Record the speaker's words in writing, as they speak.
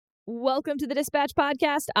Welcome to the Dispatch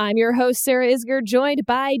Podcast. I'm your host, Sarah Isger, joined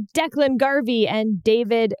by Declan Garvey and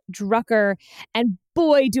David Drucker. And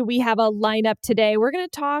boy, do we have a lineup today. We're going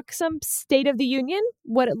to talk some State of the Union,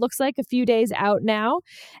 what it looks like a few days out now,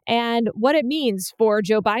 and what it means for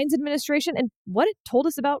Joe Biden's administration and what it told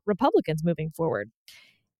us about Republicans moving forward.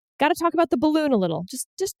 Got to talk about the balloon a little,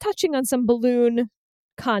 just touching on some balloon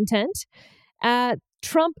content.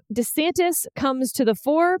 Trump DeSantis comes to the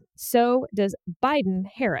fore, so does Biden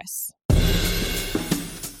Harris.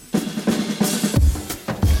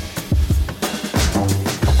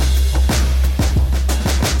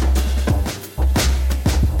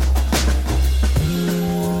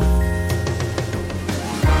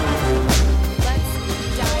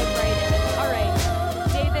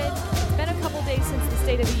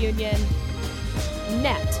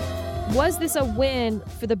 Was this a win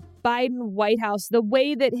for the Biden White House, the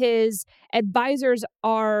way that his advisors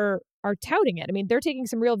are touting it? I mean, they're taking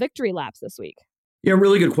some real victory laps this week. Yeah,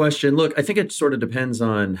 really good question. Look, I think it sort of depends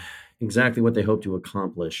on exactly what they hope to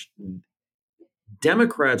accomplish.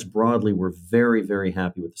 Democrats broadly were very, very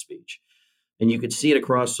happy with the speech. And you could see it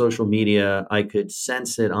across social media. I could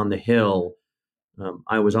sense it on the Hill.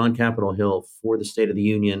 I was on Capitol Hill for the State of the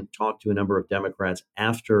Union, talked to a number of Democrats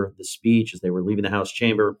after the speech as they were leaving the House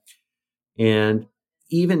chamber. And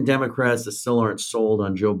even Democrats that still aren't sold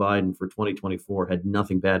on Joe Biden for 2024 had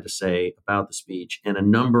nothing bad to say about the speech. And a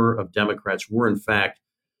number of Democrats were, in fact,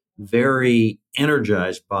 very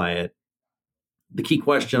energized by it. The key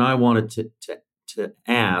question I wanted to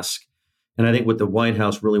ask, and I think what the White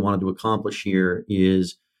House really wanted to accomplish here,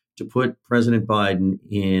 is to put President Biden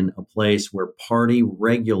in a place where party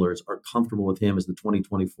regulars are comfortable with him as the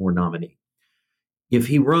 2024 nominee. If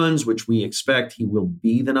he runs, which we expect he will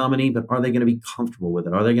be the nominee, but are they going to be comfortable with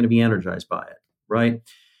it? Are they going to be energized by it? Right.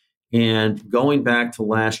 And going back to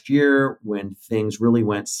last year, when things really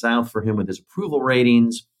went south for him with his approval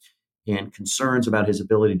ratings and concerns about his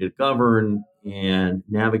ability to govern and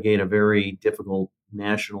navigate a very difficult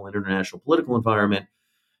national and international political environment,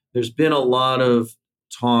 there's been a lot of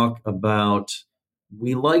talk about,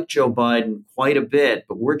 we like Joe Biden quite a bit,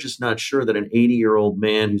 but we're just not sure that an 80-year-old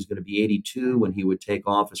man who's going to be 82 when he would take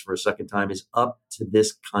office for a second time is up to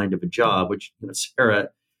this kind of a job, which,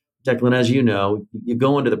 Sarah, Declan, as you know, you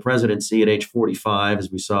go into the presidency at age 45, as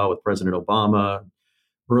we saw with President Obama,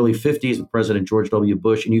 early 50s with President George W.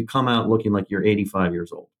 Bush, and you come out looking like you're 85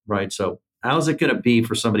 years old, right? So how's it going to be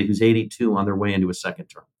for somebody who's 82 on their way into a second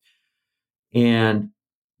term? And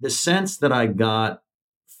the sense that I got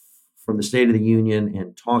from the State of the Union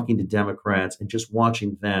and talking to Democrats and just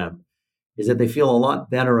watching them is that they feel a lot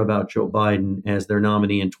better about Joe Biden as their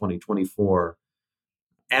nominee in 2024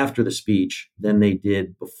 after the speech than they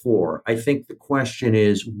did before. I think the question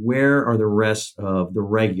is, where are the rest of the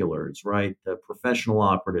regulars, right? The professional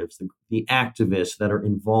operatives, the activists that are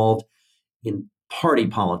involved in party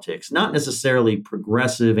politics, not necessarily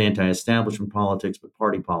progressive anti-establishment politics, but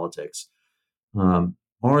party politics.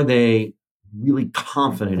 Are they really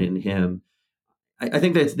confident in him? I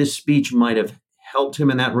think that this speech might have helped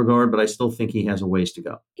him in that regard, but I still think he has a ways to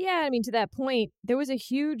go. Yeah, I mean, to that point, there was a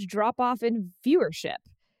huge drop-off in viewership.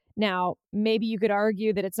 Now, maybe you could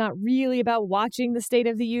argue that it's not really about watching the State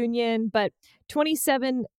of the Union, but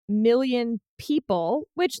 27 million people,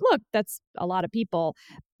 which, look, that's a lot of people,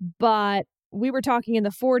 but we were talking in the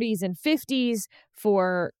 40s and 50s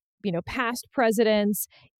for, past presidents.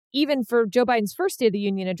 Even for Joe Biden's first State of the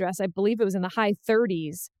Union address, I believe it was in the high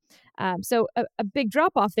 30s. So a big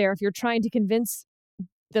drop off there if you're trying to convince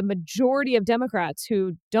the majority of Democrats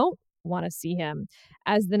who don't want to see him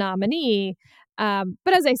as the nominee.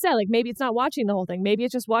 But as I said, maybe it's not watching the whole thing. Maybe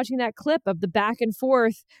it's just watching that clip of the back and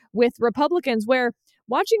forth with Republicans, where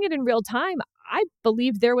watching it in real time, I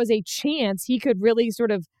believe there was a chance he could really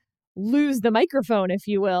sort of lose the microphone, if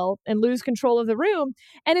you will, and lose control of the room.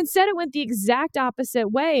 And instead it went the exact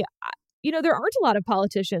opposite way. There aren't a lot of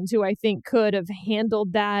politicians who I think could have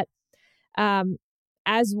handled that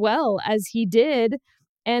as well as he did.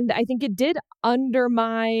 And I think it did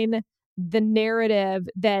undermine the narrative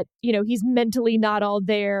that, he's mentally not all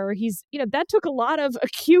there. He's, that took a lot of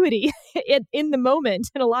acuity in the moment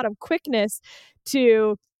and a lot of quickness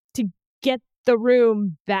to get the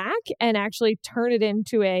room back and actually turn it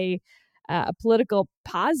into a political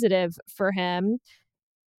positive for him.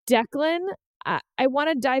 Declan, I want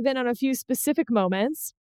to dive in on a few specific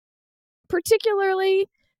moments, particularly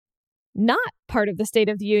not part of the State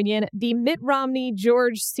of the Union, the Mitt Romney,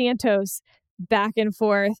 George Santos back and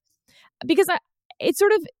forth, because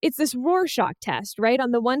it's this Rorschach test, right?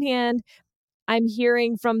 On the one hand, I'm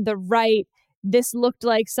hearing from the right, this looked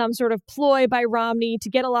like some sort of ploy by Romney to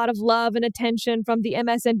get a lot of love and attention from the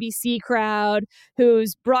MSNBC crowd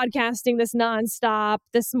who's broadcasting this nonstop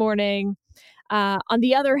this morning. On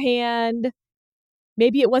the other hand,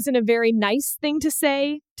 maybe it wasn't a very nice thing to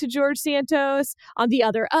say to George Santos. On the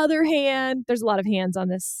other hand, there's a lot of hands on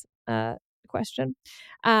this question.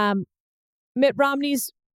 Mitt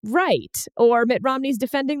Romney's right, or Mitt Romney's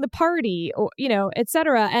defending the party, or, et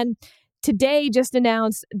cetera. And today just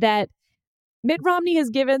announced that Mitt Romney has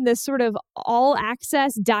given this sort of all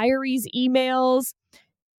access diaries emails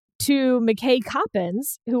to McKay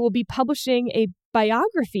Coppins, who will be publishing a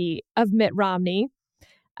biography of Mitt Romney,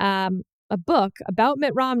 a book about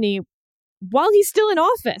Mitt Romney while he's still in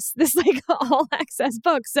office, this like all access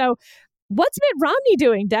book. So what's Mitt Romney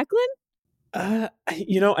doing, Declan?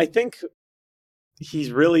 I think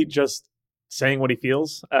he's really just saying what he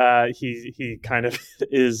feels. He kind of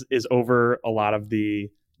is over a lot of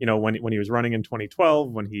the, when he was running in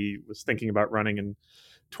 2012, when he was thinking about running in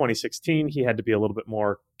 2016, he had to be a little bit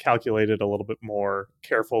more calculated, a little bit more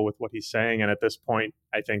careful with what he's saying. And at this point,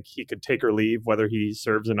 I think he could take or leave whether he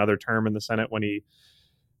serves another term in the Senate when he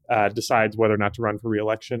decides whether or not to run for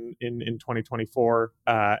re-election in 2024.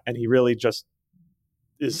 And he really just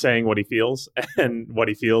is saying what he feels. And what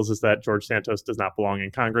he feels is that George Santos does not belong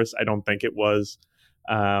in Congress. I don't think it was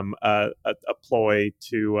a ploy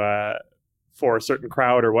for a certain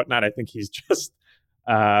crowd or whatnot. I think he's just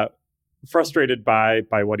frustrated by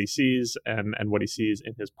what he sees and what he sees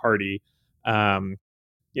in his party. I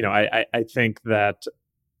think that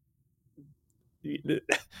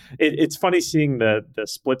it's funny seeing the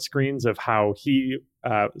split screens of how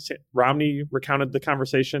Romney recounted the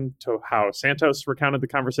conversation to how Santos recounted the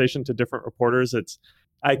conversation to different reporters.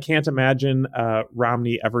 I can't imagine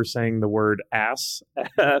Romney ever saying the word ass,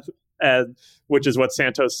 which is what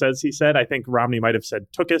Santos says he said. I think Romney might have said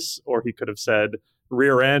tookus, or he could have said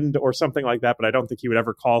rear end or something like that, but I don't think he would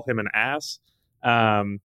ever call him an ass.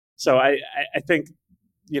 So I think,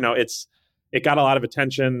 it got a lot of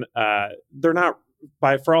attention. They're not,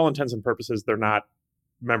 for all intents and purposes, they're not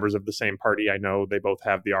members of the same party. I know they both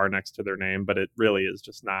have the R next to their name, but it really is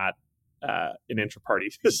just not an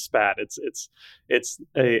intra-party spat. It's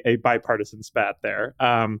a bipartisan spat there.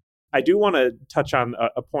 I do want to touch on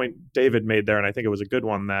a point David made there, and I think it was a good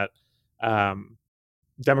one, that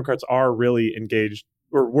Democrats are really engaged,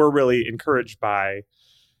 or were really encouraged by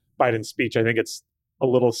Biden's speech. I think it's a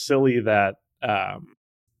little silly that,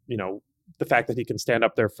 the fact that he can stand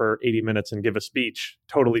up there for 80 minutes and give a speech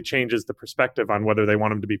totally changes the perspective on whether they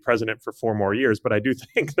want him to be president for 4 more years. But I do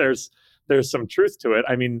think there's some truth to it.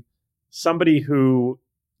 I mean, somebody who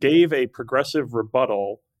gave a progressive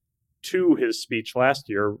rebuttal to his speech last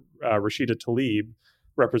year, Rashida Tlaib,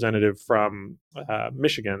 representative from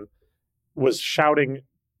Michigan, was shouting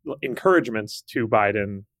encouragements to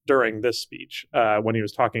Biden during this speech when he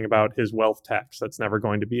was talking about his wealth tax that's never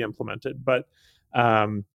going to be implemented. But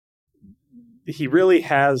he really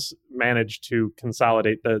has managed to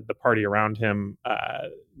consolidate the party around him,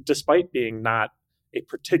 despite being not a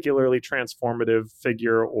particularly transformative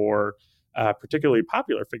figure or particularly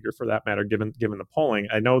popular figure, for that matter, given the polling.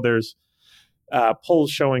 I know there's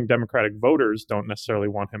polls showing Democratic voters don't necessarily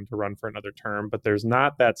want him to run for another term, but there's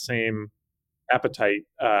not that same appetite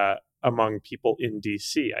among people in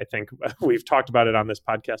D.C. I think we've talked about it on this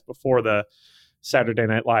podcast before, the Saturday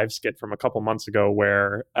Night Live skit from a couple months ago,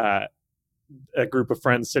 where a group of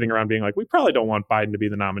friends sitting around being like, we probably don't want Biden to be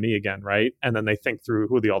the nominee again, right? And then they think through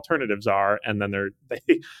who the alternatives are, and then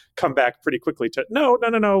they come back pretty quickly to no,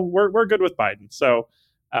 we're good with Biden. So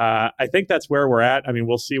I think that's where we're at. I mean,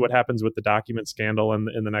 we'll see what happens with the document scandal in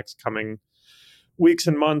the next coming weeks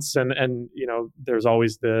and months, and there's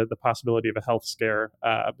always the possibility of a health scare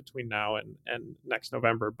between now and next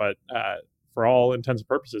November. But for all intents and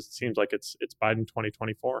purposes, it seems like it's Biden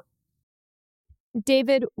 2024.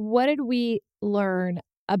 David, what did we learn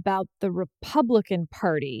about the Republican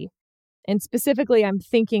Party? And specifically, I'm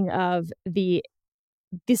thinking of the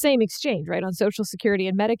same exchange, right, on Social Security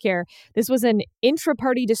and Medicare. This was an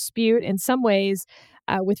intra-party dispute in some ways,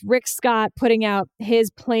 with Rick Scott putting out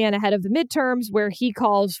his plan ahead of the midterms, where he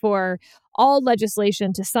calls for all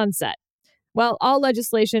legislation to sunset. Well, all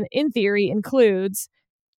legislation, in theory, includes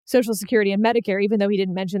Social Security and Medicare, even though he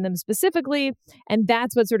didn't mention them specifically. And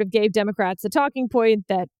that's what sort of gave Democrats the talking point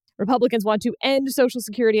that Republicans want to end Social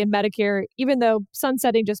Security and Medicare, even though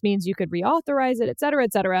sunsetting just means you could reauthorize it, et cetera,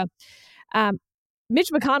 et cetera. Mitch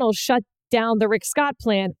McConnell shut down the Rick Scott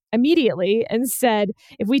plan immediately and said,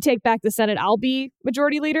 if we take back the Senate, I'll be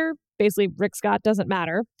majority leader. Basically, Rick Scott doesn't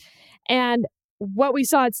matter. And what we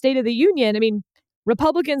saw at State of the Union, I mean,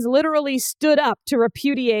 Republicans literally stood up to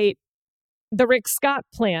repudiate the Rick Scott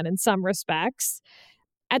plan in some respects.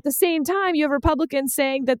 At the same time, you have Republicans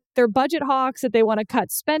saying that they're budget hawks, that they want to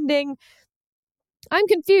cut spending. I'm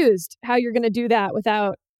confused how you're going to do that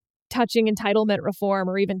without touching entitlement reform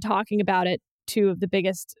or even talking about it, two of the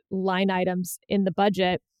biggest line items in the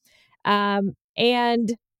budget.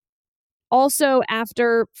 And also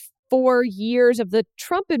after 4 years of the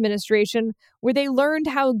Trump administration, where they learned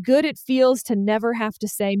how good it feels to never have to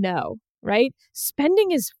say no, right?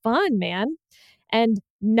 Spending is fun, man. And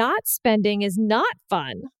not spending is not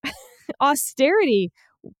fun. Austerity,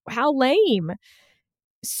 how lame.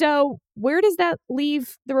 So where does that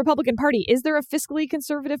leave the Republican Party? Is there a fiscally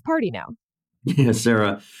conservative party now? Yeah,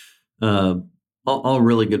 Sarah, all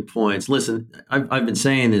really good points. Listen, I've been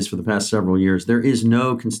saying this for the past several years. There is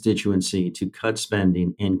no constituency to cut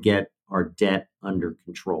spending and get our debt under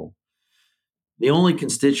control. The only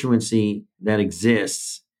constituency that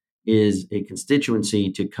exists is a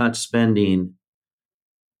constituency to cut spending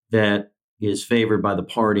that is favored by the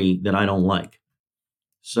party that I don't like.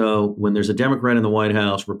 So when there's a Democrat in the White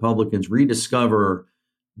House, Republicans rediscover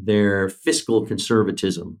their fiscal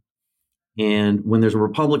conservatism. And when there's a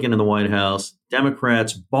Republican in the White House,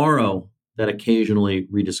 Democrats borrow that occasionally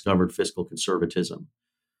rediscovered fiscal conservatism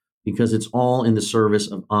because it's all in the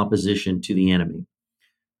service of opposition to the enemy.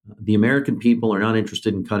 The American people are not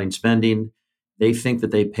interested in cutting spending. They think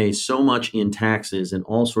that they pay so much in taxes in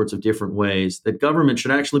all sorts of different ways that government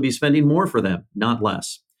should actually be spending more for them, not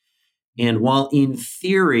less. And while in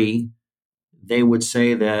theory, they would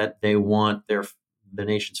say that they want the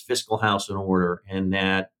nation's fiscal house in order and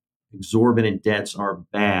that exorbitant debts are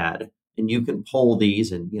bad, and you can poll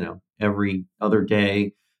these, and every other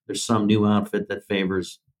day there's some new outfit that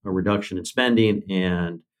favors a reduction in spending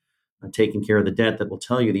and taking care of the debt that will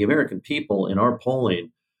tell you the American people in our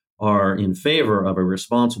polling are in favor of a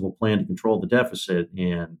responsible plan to control the deficit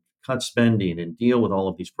and cut spending and deal with all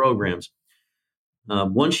of these programs.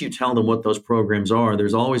 Once you tell them what those programs are,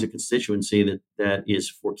 there's always a constituency that is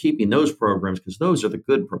for keeping those programs because those are the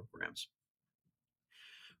good programs,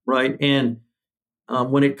 right? And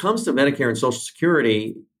when it comes to Medicare and Social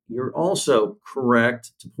Security, you're also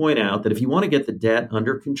correct to point out that if you want to get the debt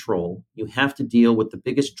under control, you have to deal with the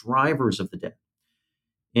biggest drivers of the debt.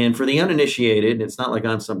 And for the uninitiated, it's not like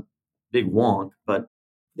I'm some big wonk, but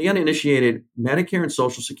the uninitiated, Medicare and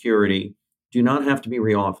Social Security do not have to be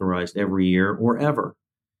reauthorized every year or ever.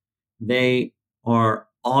 They are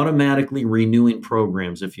automatically renewing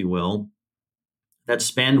programs, if you will, that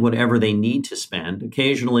spend whatever they need to spend.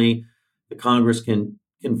 Occasionally, the Congress can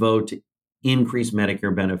vote to increase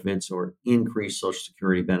Medicare benefits or increase Social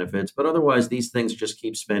Security benefits, but otherwise, these things just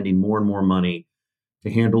keep spending more and more money to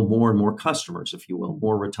handle more and more customers, if you will,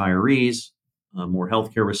 more retirees, more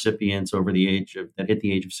healthcare recipients that hit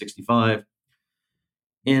the age of 65.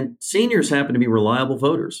 And seniors happen to be reliable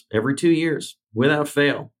voters every 2 years without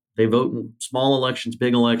fail. They vote in small elections,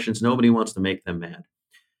 big elections. Nobody wants to make them mad.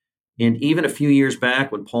 And even a few years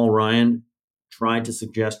back, when Paul Ryan tried to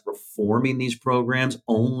suggest reforming these programs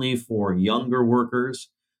only for younger workers,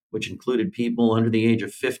 which included people under the age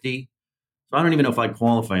of 50. So I don't even know if I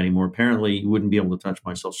qualify anymore. Apparently, you wouldn't be able to touch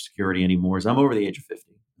my Social Security anymore as I'm over the age of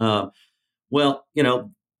 50.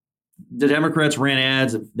 The Democrats ran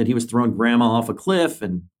ads that he was throwing grandma off a cliff,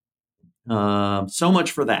 and so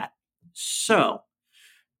much for that. So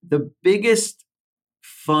the biggest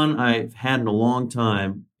fun I've had in a long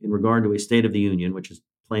time in regard to a State of the Union, which is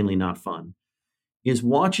plainly not fun, is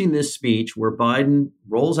watching this speech where Biden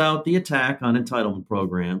rolls out the attack on entitlement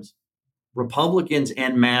programs, Republicans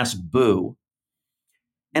en masse boo,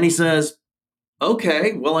 and he says,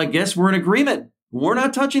 okay, well, I guess we're in agreement. We're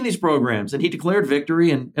not touching these programs. And he declared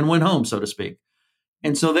victory and went home, so to speak.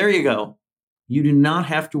 And so there you go. You do not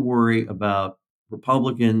have to worry about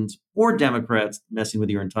Republicans or Democrats messing with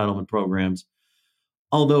your entitlement programs.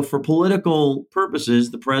 Although for political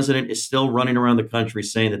purposes, the president is still running around the country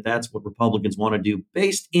saying that that's what Republicans want to do,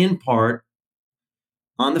 based in part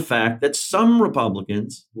on the fact that some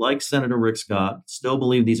Republicans, like Senator Rick Scott, still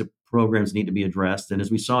believe these programs need to be addressed. And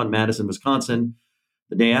as we saw in Madison, Wisconsin,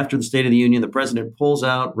 the day after the State of the Union, the president pulls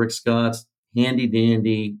out Rick Scott's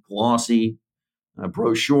handy-dandy, glossy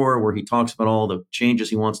brochure where he talks about all the changes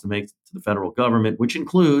he wants to make to the federal government, which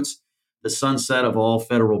includes the sunset of all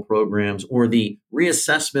federal programs or the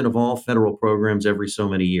reassessment of all federal programs every so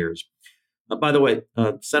many years. By the way,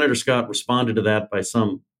 Senator Scott responded to that by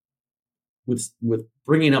with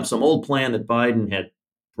bringing up some old plan that Biden had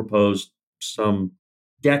proposed some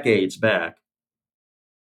decades back,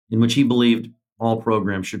 in which he believed all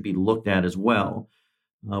programs should be looked at as well,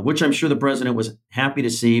 which I'm sure the president was happy to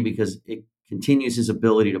see because it continues his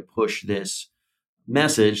ability to push this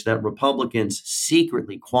message that Republicans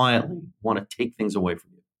secretly, quietly want to take things away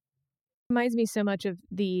from you. Reminds me so much of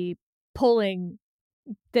the polling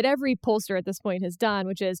that every pollster at this point has done,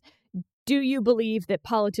 which is, do you believe that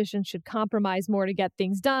politicians should compromise more to get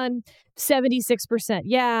things done? 76%,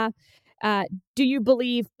 yeah. Do you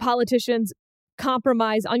believe politicians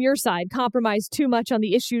compromise on your side, compromise too much on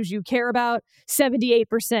the issues you care about?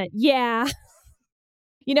 78%, yeah.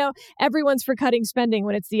 Everyone's for cutting spending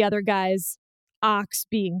when it's the other guy's ox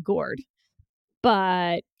being gored.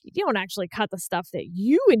 But you don't actually cut the stuff that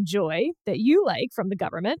you enjoy, that you like from the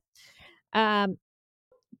government.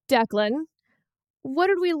 Declan, what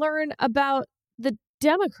did we learn about the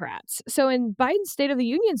Democrats? So in Biden's State of the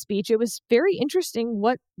Union speech, it was very interesting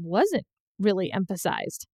what wasn't really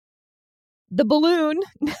emphasized. The balloon,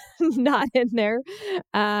 not in there.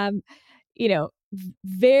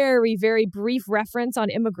 Very, very brief reference on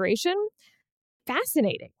immigration.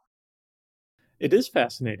 Fascinating. It is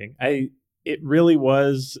fascinating. It really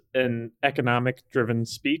was an economic-driven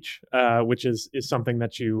speech, which is something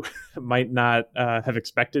that you might not have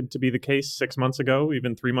expected to be the case 6 months ago,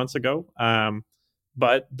 even 3 months ago.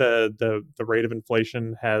 But the rate of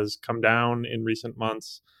inflation has come down in recent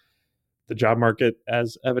months. The job market,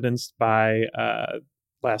 as evidenced by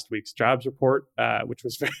last week's jobs report, which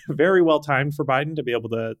was very well timed for Biden to be able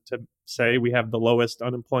to say we have the lowest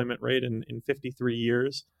unemployment rate in 53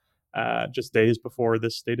 years. Just days before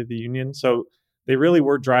this State of the Union. So they really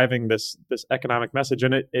were driving this economic message.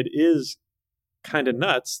 And it is kind of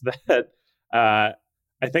nuts that I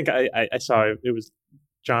think I saw it was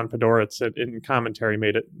John Podhoretz in commentary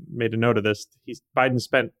made a note of this. Biden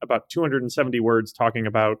spent about 270 words talking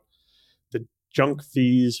about the Junk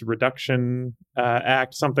Fees Reduction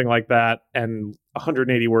Act, something like that, and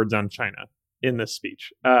 180 words on China in this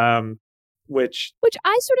speech, which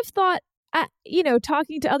I sort of thought,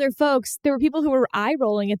 talking to other folks, there were people who were eye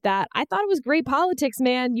rolling at that. I thought it was great politics,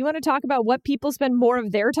 man. You want to talk about what people spend more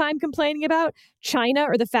of their time complaining about? China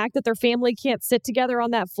or the fact that their family can't sit together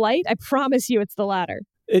on that flight? I promise you it's the latter.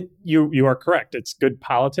 You are correct. It's good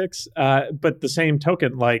politics. But the same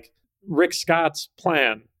token, like Rick Scott's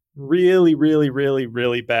plan, really, really, really,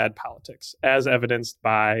 really bad politics, as evidenced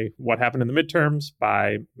by what happened in the midterms,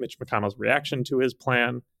 by Mitch McConnell's reaction to his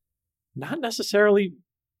plan. Not necessarily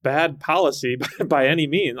bad policy by any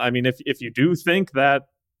means. I mean, if you do think that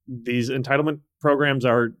these entitlement programs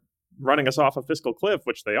are running us off a fiscal cliff,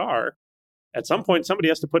 which they are, at some point somebody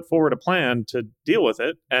has to put forward a plan to deal with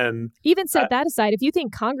it. And even set that aside, if you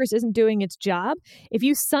think Congress isn't doing its job, if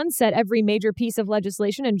you sunset every major piece of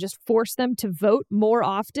legislation and just force them to vote more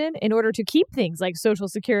often in order to keep things like Social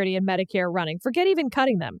Security and Medicare running, forget even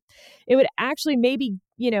cutting them. It would actually maybe,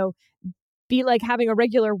 be like having a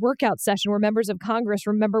regular workout session where members of Congress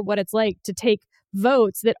remember what it's like to take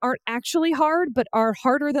votes that aren't actually hard, but are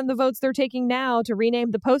harder than the votes they're taking now to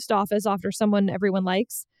rename the post office after someone everyone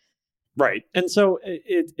likes. Right. And so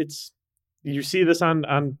it's you see this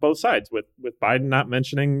on both sides with Biden not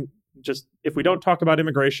mentioning, just if we don't talk about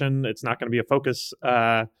immigration, it's not going to be a focus.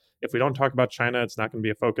 If we don't talk about China, it's not going to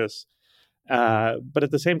be a focus. But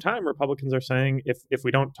at the same time, Republicans are saying if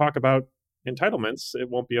we don't talk about entitlements, it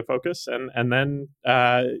won't be a focus. And then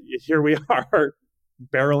here we are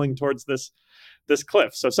barreling towards this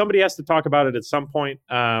cliff. So somebody has to talk about it at some point.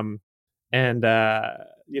 And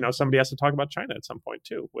somebody has to talk about China at some point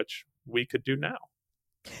too, which we could do now.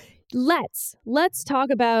 Let's talk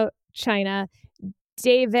about China.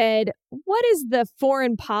 David, what is the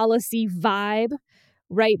foreign policy vibe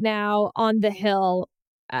right now on the Hill?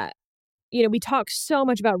 We talk so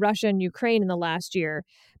much about Russia and Ukraine in the last year,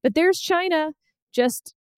 but there's China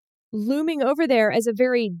just looming over there as a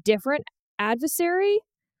very different adversary,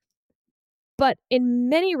 but in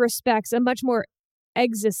many respects, a much more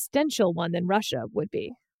existential one than Russia would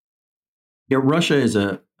be. Yeah, Russia is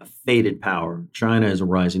a faded power. China is a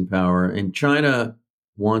rising power, and China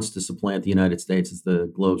wants to supplant the United States as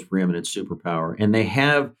the globe's preeminent superpower. And they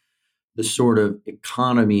have the sort of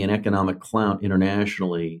economy and economic clout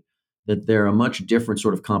internationally that they're a much different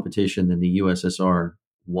sort of competition than the USSR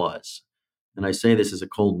was. And I say this as a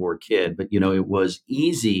Cold War kid, but it was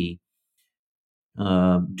easy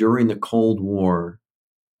during the Cold War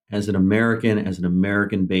as an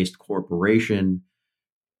American-based corporation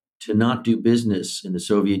to not do business in the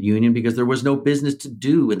Soviet Union because there was no business to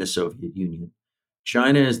do in the Soviet Union.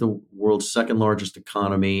 China is the world's second largest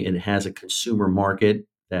economy. It has a consumer market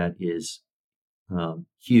that is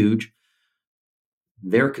huge.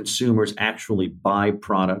 Their consumers actually buy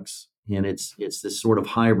products, and it's this sort of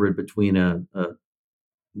hybrid between a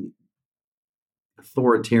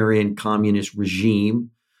authoritarian communist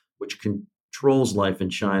regime, which controls life in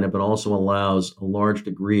China, but also allows a large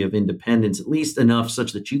degree of independence, at least enough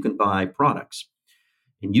such that you can buy products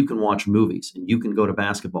and you can watch movies and you can go to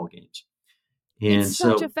basketball games. And It's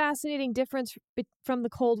such a so, fascinating difference from the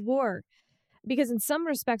Cold War. Because in some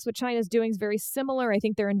respects, what China's doing is very similar. I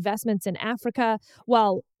think their investments in Africa,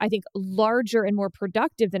 while I think larger and more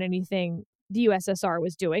productive than anything the USSR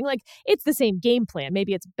was doing, like it's the same game plan.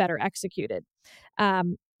 Maybe it's better executed.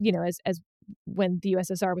 As when the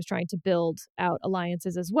USSR was trying to build out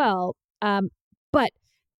alliances as well. But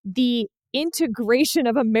the integration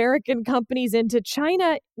of American companies into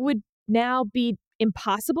China would now be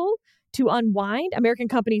impossible to unwind. American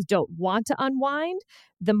companies don't want to unwind.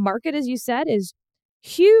 The market, as you said, is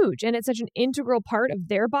huge, and it's such an integral part of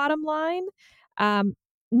their bottom line.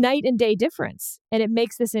 Night and day difference. And it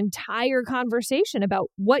makes this entire conversation about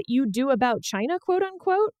what you do about China, quote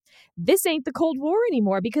unquote, this ain't the Cold War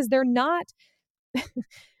anymore, because they're not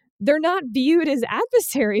viewed as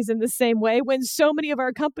adversaries in the same way when so many of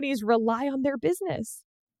our companies rely on their business.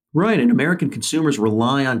 right, and American consumers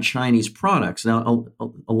rely on Chinese products. Now,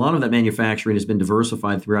 a lot of that manufacturing has been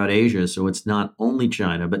diversified throughout Asia, so it's not only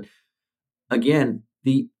China. But again,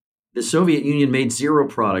 the Soviet Union made zero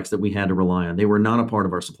products that we had to rely on. They were not a part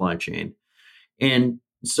of our supply chain. And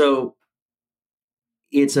so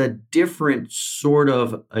it's a different sort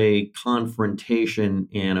of a confrontation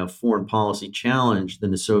and a foreign policy challenge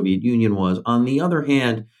than the Soviet Union was. On the other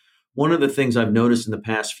hand, one of the things I've noticed in the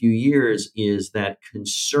past few years is that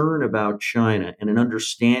concern about China and an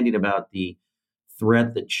understanding about the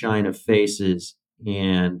threat that China faces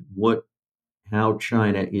and how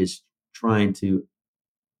China is trying to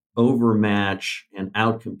overmatch and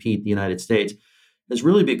outcompete the United States has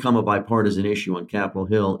really become a bipartisan issue on Capitol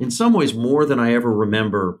Hill. In some ways, more than I ever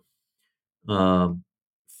remember uh,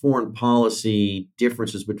 foreign policy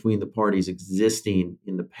differences between the parties existing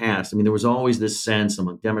in the past. I mean, there was always this sense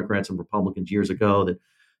among Democrats and Republicans years ago that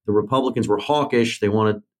the Republicans were hawkish. They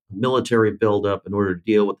wanted a military buildup in order to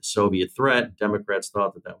deal with the Soviet threat. Democrats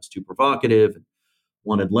thought that was too provocative and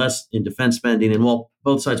wanted less in defense spending. And while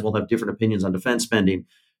both sides will have different opinions on defense spending,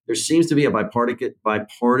 there seems to be a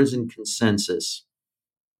bipartisan consensus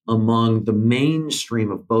among the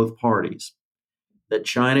mainstream of both parties that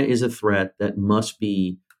China is a threat that must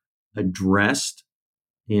be addressed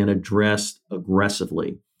and addressed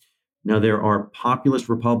aggressively. Now, there are populist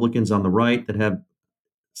Republicans on the right that have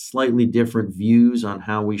slightly different views on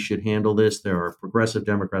how we should handle this. There are progressive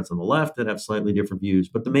Democrats on the left that have slightly different views,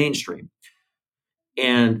 but the mainstream.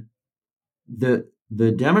 And the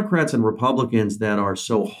Democrats and Republicans that are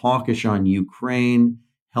so hawkish on Ukraine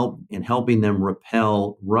helping them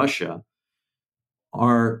repel Russia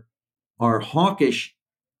are hawkish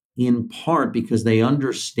in part because they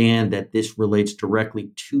understand that this relates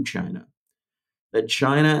directly to China. That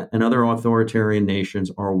China and other authoritarian nations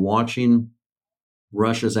are watching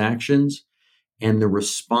Russia's actions and the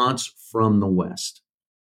response from the West.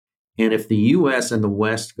 And if the US and the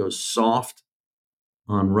West go soft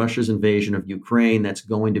on Russia's invasion of Ukraine, that's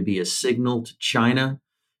going to be a signal to China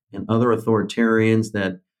and other authoritarians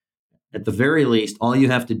that, at the very least, all you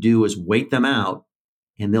have to do is wait them out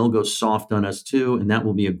and they'll go soft on us too. And that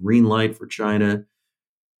will be a green light for China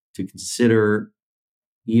to consider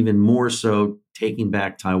even more so taking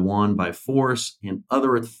back Taiwan by force and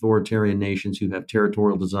other authoritarian nations who have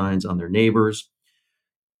territorial designs on their neighbors.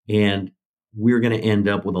 And we're going to end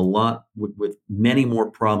up with many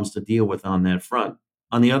more problems to deal with on that front.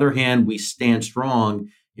 On the other hand, we stand strong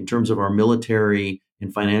in terms of our military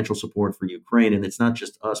and financial support for Ukraine. And it's not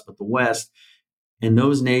just us, but the West. And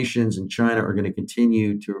those nations and China are going to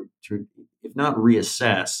continue to, if not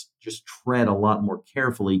reassess, just tread a lot more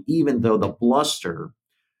carefully, even though the bluster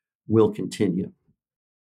will continue.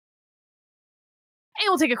 And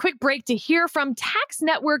we'll take a quick break to hear from Tax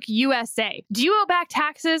Network USA. Do you owe back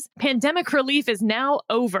taxes? Pandemic relief is now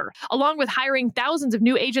over. Along with hiring thousands of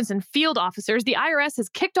new agents and field officers, the IRS has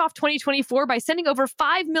kicked off 2024 by sending over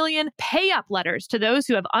 5 million pay-up letters to those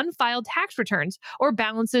who have unfiled tax returns or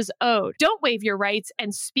balances owed. Don't waive your rights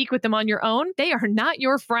and speak with them on your own. They are not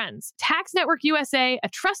your friends. Tax Network USA, a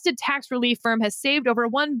trusted tax relief firm, has saved over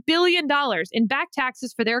 $1 billion in back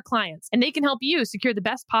taxes for their clients, and they can help you secure the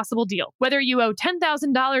best possible deal. Whether you owe $10,000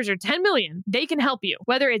 or $10 million, they can help you.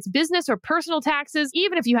 Whether it's business or personal taxes,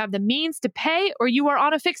 even if you have the means to pay or you are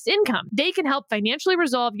on a fixed income, they can help financially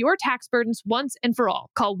resolve your tax burdens once and for all.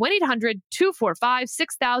 Call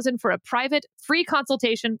 1-800-245-6000 for a private, free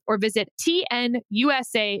consultation or visit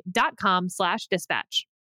tnusa.com/dispatch.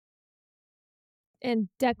 And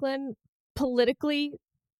Declan, politically,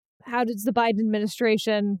 how does the Biden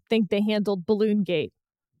administration think they handled Balloongate?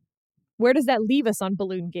 Where does that leave us on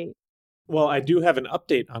Balloongate? Well, I do have an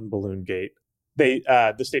update on Balloon Gate.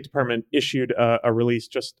 The State Department issued a release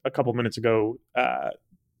just a couple minutes ago,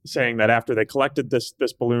 saying that after they collected this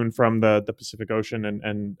balloon from the Pacific Ocean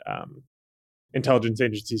and intelligence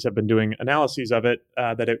agencies have been doing analyses of it,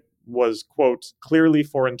 that it was, quote, clearly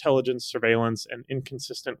for intelligence surveillance and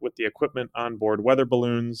inconsistent with the equipment on board weather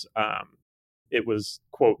balloons. It was,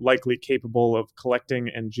 quote, likely capable of collecting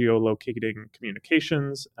and geolocating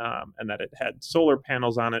communications, and that it had solar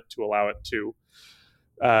panels on it to allow it to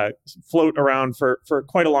float around for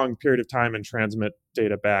quite a long period of time and transmit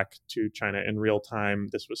data back to China in real time.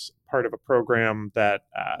 This was part of a program that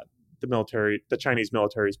the Chinese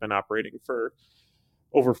military has been operating for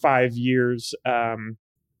over 5 years,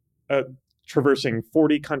 traversing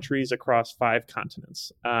 40 countries across 5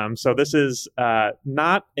 continents. So this is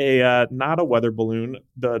not a weather balloon.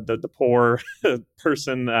 The poor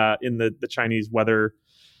person in the Chinese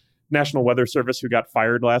National Weather Service who got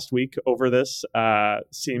fired last week over this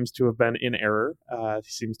seems to have been in error. He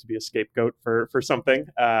seems to be a scapegoat for something.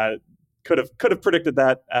 Could have predicted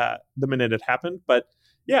that the minute it happened. But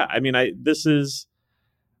yeah, I mean, I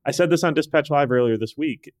said this on Dispatch Live earlier this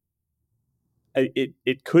week.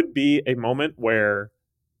 It could be a moment where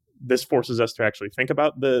this forces us to actually think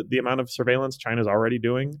about the amount of surveillance China's already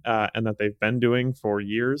doing and that they've been doing for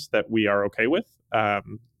years that we are okay with.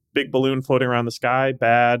 Big balloon floating around the sky,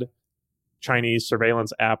 bad. Chinese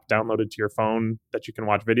surveillance app downloaded to your phone that you can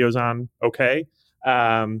watch videos on, okay.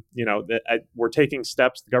 We're taking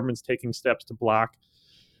steps. The government's taking steps to block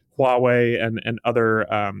Huawei and other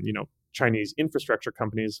Chinese infrastructure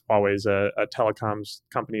companies. Huawei is a telecoms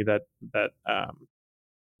company that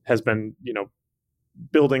has been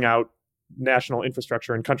building out national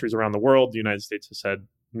infrastructure in countries around the world. The United States has said,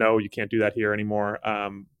 no, you can't do that here anymore.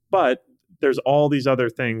 But there's all these other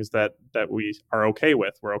things that we are okay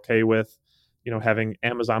with. We're okay with having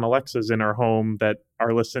Amazon Alexas in our home that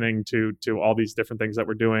are listening to all these different things that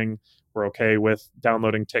we're doing. We're okay with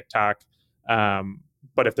downloading TikTok.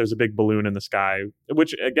 But if there's a big balloon in the sky,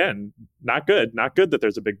 which again, not good that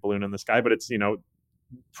there's a big balloon in the sky, but it's,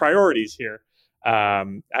 priorities here. I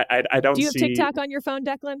don't Do you have see... TikTok on your phone,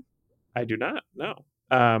 Declan? I do not, no.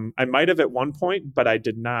 I might have at one point, but I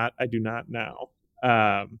do not now.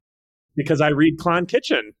 Because I read Klon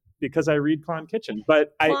Kitchen. But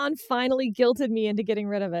Klon finally guilted me into getting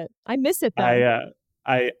rid of it. I miss it though.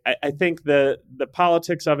 I think the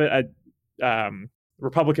politics of it.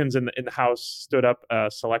 Republicans in the House stood up a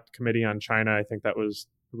select committee on China. I think that was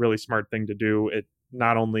a really smart thing to do. It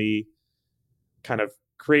not only kind of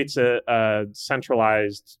creates a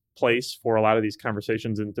centralized place for a lot of these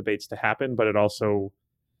conversations and debates to happen, but it also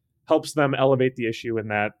helps them elevate the issue in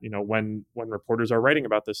that, when reporters are writing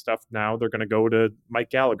about this stuff now, they're going to go to Mike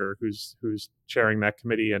Gallagher, who's chairing that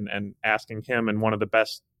committee, and asking him, and one of the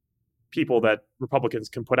best people that Republicans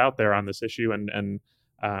can put out there on this issue, and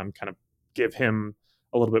kind of give him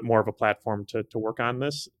a little bit more of a platform to work on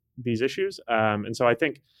these issues. And so I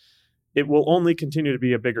think it will only continue to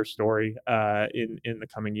be a bigger story in the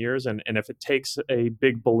coming years. And if it takes a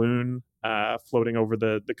big balloon floating over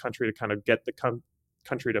the country to kind of get the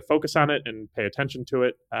country to focus on it and pay attention to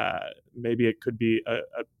it, maybe it could be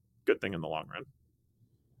a good thing in the long run.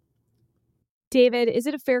 David, is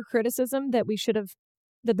it a fair criticism that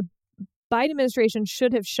that the Biden administration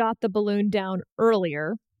should have shot the balloon down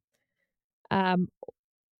earlier?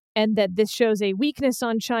 And that this shows a weakness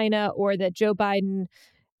on China, or that Joe Biden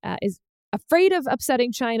is afraid of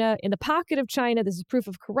upsetting China, in the pocket of China? This is proof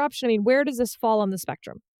of corruption. I mean, where does this fall on the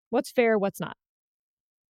spectrum? What's fair? What's not?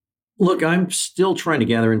 Look, I'm still trying to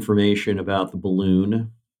gather information about the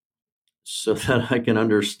balloon so that I can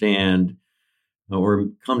understand or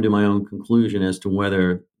come to my own conclusion as to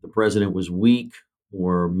whether the president was weak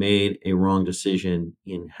or made a wrong decision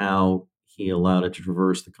in how he allowed it to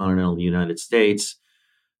traverse the continental United States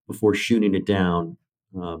before shooting it down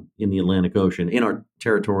in the Atlantic Ocean, in our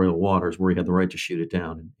territorial waters where he had the right to shoot it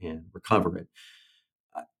down and recover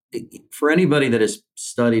it. For anybody that has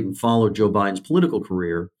studied and followed Joe Biden's political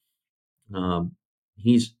career,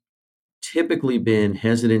 he's typically been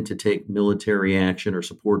hesitant to take military action or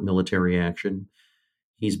support military action.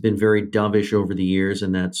 He's been very dovish over the years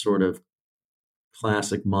in that sort of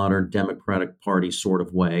classic modern Democratic Party sort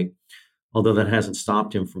of way, although that hasn't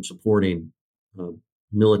stopped him from supporting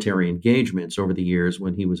military engagements over the years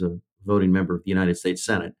when he was a voting member of the United States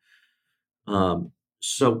Senate.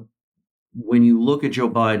 So when you look at Joe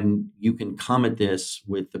Biden, you can come at this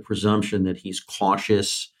with the presumption that he's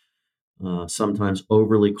cautious, sometimes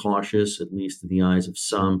overly cautious, at least in the eyes of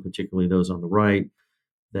some, particularly those on the right,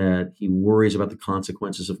 that he worries about the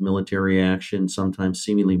consequences of military action, sometimes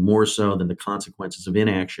seemingly more so than the consequences of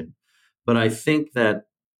inaction. But I think that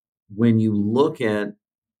when you look at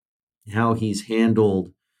how he's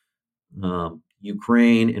handled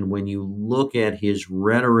Ukraine, and when you look at his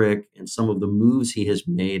rhetoric and some of the moves he has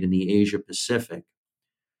made in the Asia Pacific,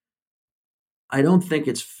 I don't think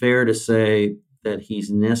it's fair to say that he's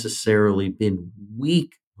necessarily been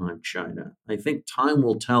weak on China. I think time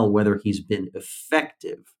will tell whether he's been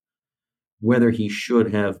effective, whether he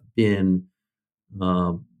should have been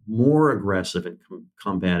uh, more aggressive in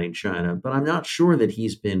combating China, but I'm not sure that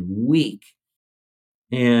he's been weak.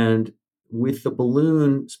 And with the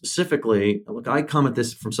balloon specifically, look, I come at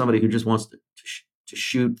this from somebody who just wants to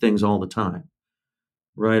shoot things all the time,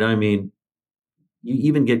 right? I mean, you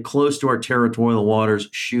even get close to our territorial waters,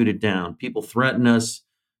 shoot it down. People threaten us,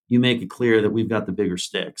 you make it clear that we've got the bigger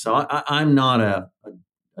stick. So I'm not a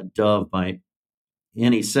dove by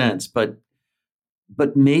any sense, but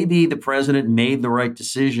maybe the president made the right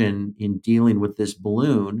decision in dealing with this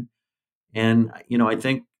balloon. And, I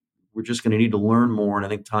think we're just going to need to learn more. And I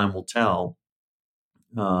think time will tell,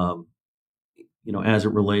 um, as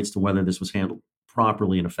it relates to whether this was handled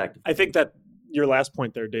properly and effectively. I think that your last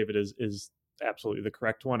point there, David, is absolutely the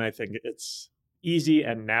correct one. I think it's easy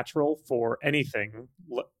and natural for anything,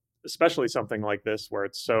 especially something like this, where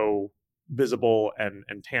it's so visible and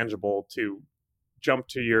tangible, to jump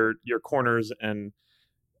to your corners. And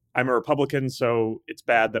I'm a Republican, so it's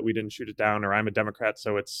bad that we didn't shoot it down, or I'm a Democrat,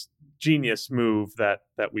 so it's genius move that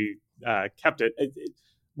we kept it.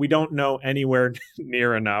 We don't know anywhere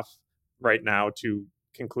near enough right now to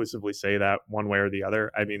conclusively say that one way or the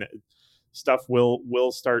other. I mean, stuff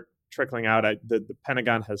will start trickling out. The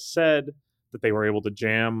Pentagon has said that they were able to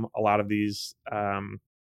jam a lot of these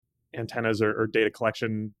antennas or data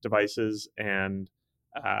collection devices, and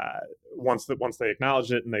once they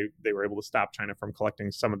acknowledged it and they were able to stop China from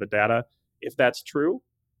collecting some of the data. If that's true,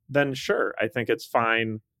 then sure, I think it's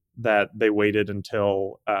fine that they waited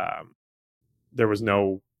until there was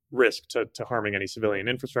no risk to harming any civilian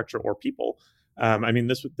infrastructure or people. I mean,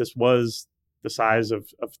 this was the size of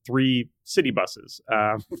 3 city buses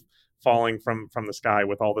falling from the sky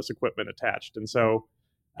with all this equipment attached. And so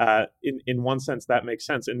in one sense, that makes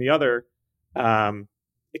sense. In the other,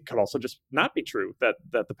 it could also just not be true that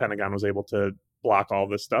the Pentagon was able to block all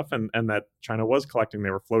this stuff and that China was collecting. They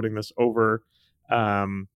were floating this over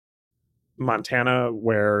Montana,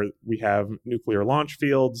 where we have nuclear launch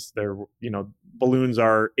fields. There, balloons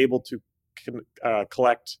are able to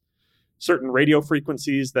collect certain radio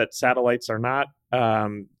frequencies that satellites are not.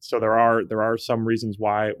 So there are some reasons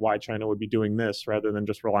why China would be doing this rather than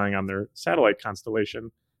just relying on their satellite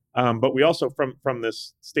constellation. But we also, from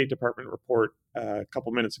this State Department report a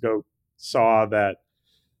couple minutes ago, saw that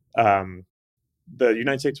the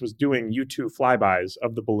United States was doing U-2 flybys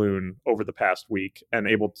of the balloon over the past week, and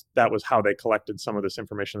that was how they collected some of this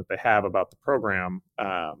information that they have about the program,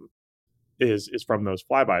 is from those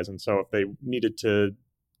flybys. And so if they needed to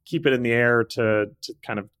keep it in the air to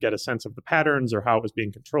kind of get a sense of the patterns or how it was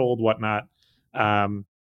being controlled, whatnot,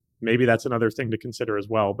 maybe that's another thing to consider as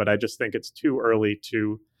well. But I just think it's too early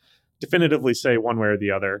to definitively say one way or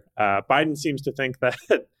the other. Biden seems to think that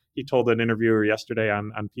he told an interviewer yesterday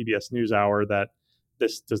on PBS NewsHour that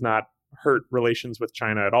this does not hurt relations with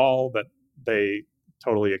China at all, that they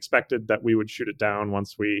totally expected that we would shoot it down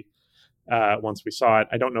once we saw it.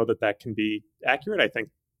 I don't know that can be accurate. I think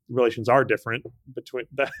relations are different between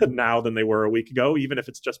now than they were a week ago, even if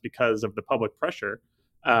it's just because of the public pressure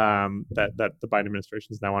that the Biden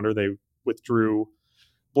administration is now under. They withdrew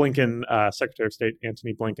Blinken, Secretary of State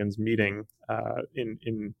Antony Blinken's meeting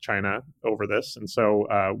in China over this, and so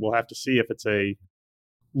we'll have to see if it's a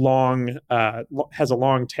has a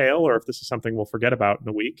long tail, or if this is something we'll forget about in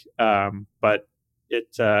a week. But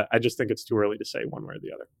I just think it's too early to say one way or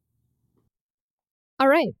the other. All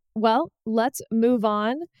right. Well, let's move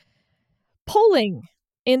on. Polling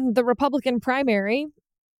in the Republican primary.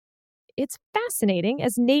 It's fascinating.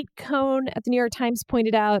 As Nate Cohn at the New York Times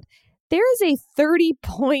pointed out, there is a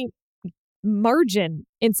 30-point margin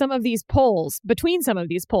in some of these polls, between some of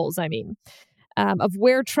these polls, of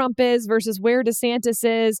where Trump is versus where DeSantis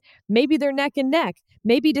is. Maybe they're neck and neck.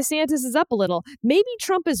 Maybe DeSantis is up a little. Maybe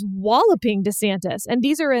Trump is walloping DeSantis. And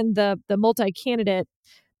these are in the multi-candidate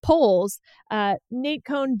polls. Nate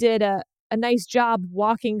Cohn did a nice job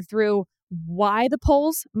walking through why the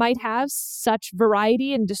polls might have such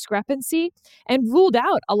variety and discrepancy, and ruled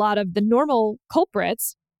out a lot of the normal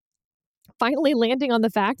culprits, finally landing on the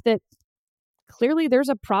fact that clearly there's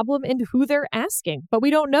a problem in who they're asking. But we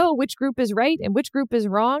don't know which group is right and which group is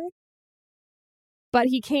wrong. But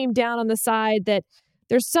he came down on the side that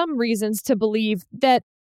there's some reasons to believe that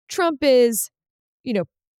Trump is,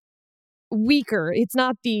 weaker. It's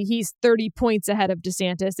not he's 30 points ahead of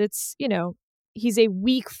DeSantis. It's, he's a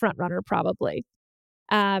weak frontrunner probably.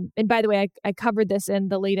 And by the way, I covered this in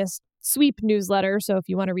the latest Sweep newsletter. So if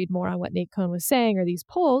you want to read more on what Nate Cohn was saying or these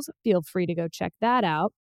polls, feel free to go check that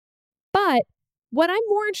out. But what I'm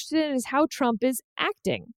more interested in is how Trump is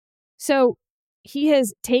acting. So he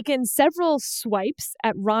has taken several swipes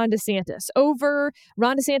at Ron DeSantis over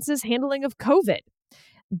Ron DeSantis' handling of COVID,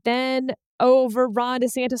 then over Ron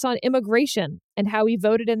DeSantis on immigration and how he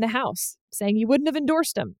voted in the House, saying he wouldn't have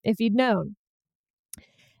endorsed him if he'd known.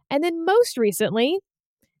 And then most recently,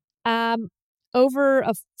 over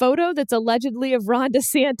a photo that's allegedly of Ron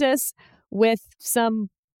DeSantis with some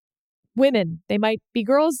women. They might be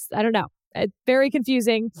girls. I don't know. It's very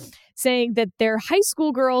confusing, saying that they're high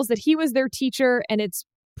school girls, that he was their teacher, and it's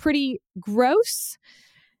pretty gross.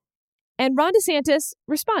 And Ron DeSantis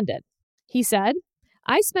responded. He said,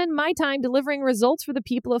 "I spend my time delivering results for the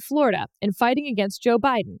people of Florida and fighting against Joe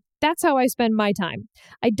Biden. That's how I spend my time.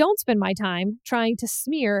 I don't spend my time trying to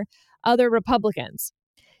smear other Republicans."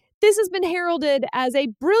 This has been heralded as a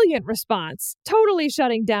brilliant response, totally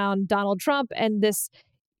shutting down Donald Trump and this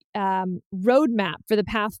roadmap for the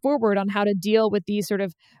path forward on how to deal with these sort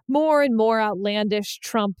of more and more outlandish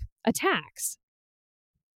Trump attacks.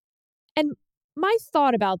 And my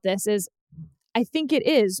thought about this is, I think it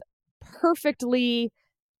is perfectly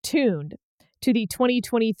tuned to the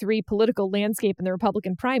 2023 political landscape in the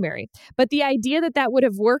Republican primary. But the idea that that would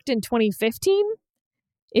have worked in 2015,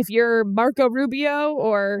 if you're Marco Rubio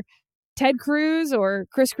or Ted Cruz or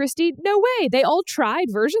Chris Christie, no way. They all tried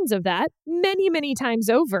versions of that many, many times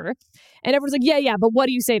over. And everyone's like, yeah, but what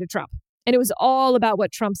do you say to Trump? And it was all about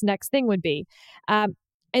what Trump's next thing would be. And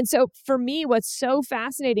so for me, what's so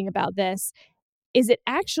fascinating about this is it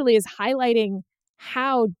actually is highlighting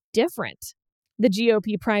how different the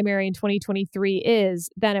GOP primary in 2023 is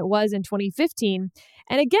than it was in 2015.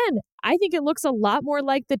 And again, I think it looks a lot more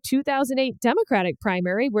like the 2008 Democratic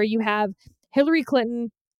primary, where you have Hillary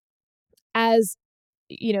Clinton as,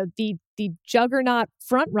 the juggernaut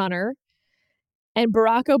frontrunner and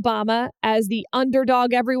Barack Obama as the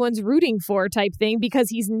underdog everyone's rooting for type thing because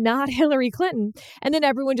he's not Hillary Clinton. And then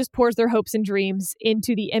everyone just pours their hopes and dreams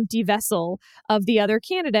into the empty vessel of the other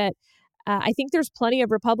candidate. I think there's plenty of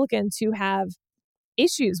Republicans who have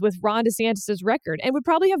issues with Ron DeSantis' record and would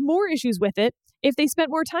probably have more issues with it if they spent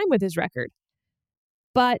more time with his record.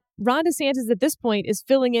 But Ron DeSantis at this point is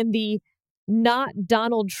filling in the not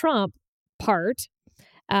Donald Trump part.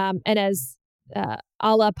 And as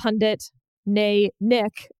a la pundit, nay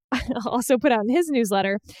Nick, also put out in his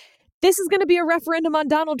newsletter, this is going to be a referendum on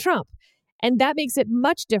Donald Trump. And that makes it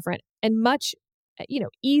much different and much,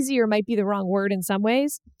 easier might be the wrong word in some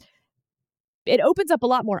ways. It opens up a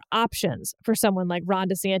lot more options for someone like Ron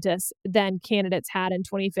DeSantis than candidates had in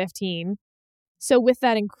 2015. So with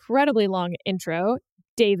that incredibly long intro,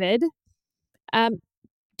 David,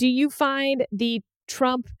 do you find the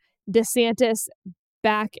Trump DeSantis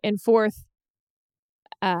back and forth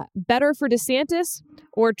better for DeSantis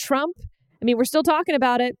or Trump? I mean, we're still talking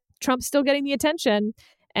about it. Trump's still getting the attention.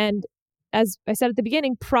 And as I said at the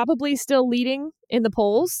beginning, probably still leading in the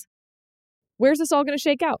polls. Where's this all going to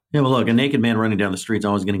shake out? Yeah, well, look, a naked man running down the street is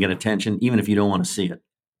always going to get attention, even if you don't want to see it.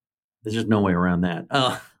 There's just no way around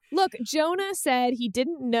that. Look, Jonah said he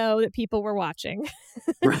didn't know that people were watching.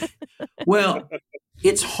 Right. Well,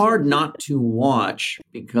 it's hard not to watch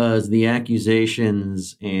because the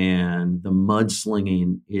accusations and the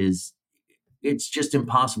mudslinging it's just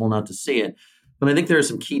impossible not to see it. But I think there are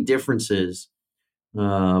some key differences.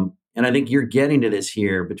 And I think you're getting to this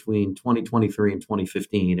here between 2023 and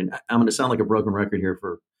 2015. And I'm going to sound like a broken record here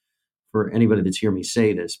for anybody that's hearing me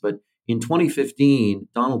say this. But in 2015,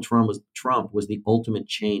 Donald Trump was the ultimate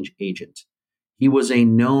change agent. He was a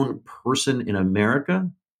known person in America,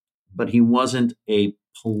 but he wasn't a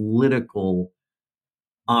political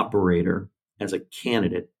operator as a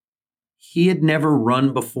candidate. He had never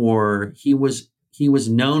run before. He was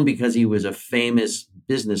known because he was a famous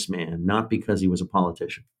businessman, not because he was a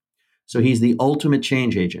politician. So he's the ultimate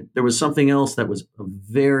change agent. There was something else that was a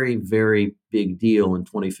very, very big deal in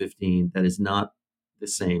 2015 that is not the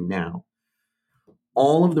same now.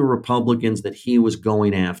 All of the Republicans that he was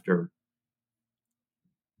going after,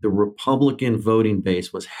 the Republican voting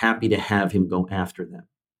base was happy to have him go after them.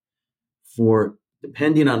 For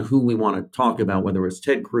depending on who we want to talk about, whether it's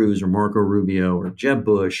Ted Cruz or Marco Rubio or Jeb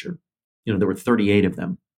Bush, or there were 38 of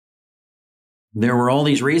them. There were all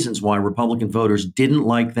these reasons why Republican voters didn't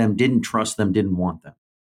like them, didn't trust them, didn't want them.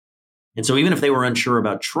 And so even if they were unsure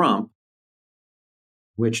about Trump,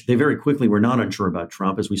 which they very quickly were not unsure about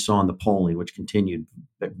Trump, as we saw in the polling, which continued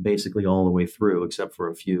basically all the way through, except for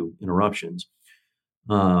a few interruptions.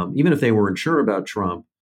 Even if they weren't sure about Trump,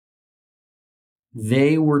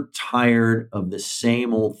 they were tired of the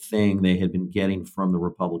same old thing they had been getting from the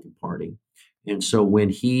Republican Party. And so when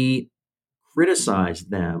he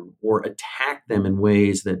criticized them or attacked them in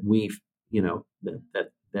ways that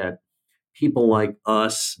that people like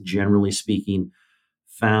us, generally speaking,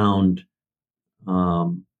 found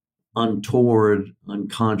untoward,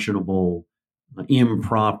 unconscionable,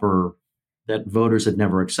 improper, that voters had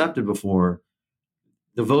never accepted before,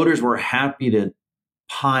 the voters were happy to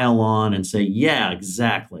pile on and say, yeah,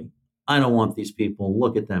 exactly. I don't want these people.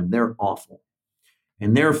 Look at them. They're awful.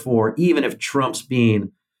 And therefore, even if Trump's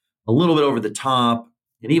being a little bit over the top,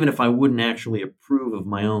 and even if I wouldn't actually approve of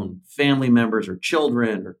my own family members or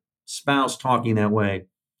children or spouse talking that way,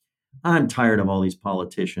 I'm tired of all these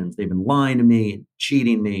politicians. They've been lying to me and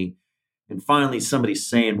cheating me. And finally, somebody's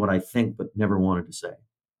saying what I think but never wanted to say.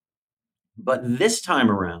 But this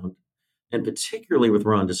time around, and particularly with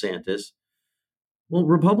Ron DeSantis, well,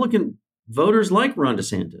 Republican voters like Ron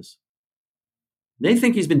DeSantis. They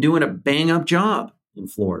think he's been doing a bang up job in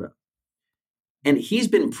Florida. And he's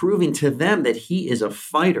been proving to them that he is a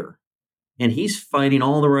fighter. And he's fighting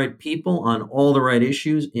all the right people on all the right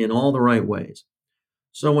issues in all the right ways.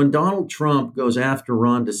 So when Donald Trump goes after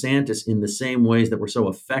Ron DeSantis in the same ways that were so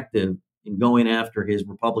effective in going after his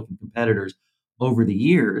Republican competitors over the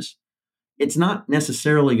years, it's not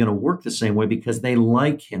necessarily going to work the same way because they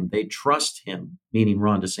like him. They trust him, meaning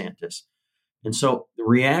Ron DeSantis. And so the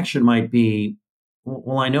reaction might be,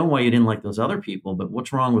 well, I know why you didn't like those other people, but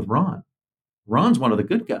what's wrong with Ron? Ron's one of the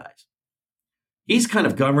good guys. He's kind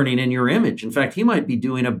of governing in your image. In fact, he might be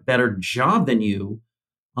doing a better job than you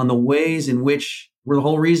on the ways in which were the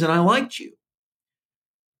whole reason I liked you.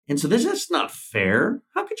 And so this is not fair.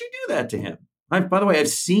 How could you do that to him? By the way, I've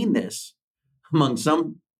seen this among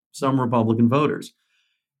some Republican voters.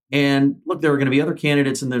 And look, there are going to be other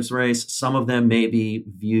candidates in this race. Some of them may be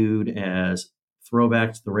viewed as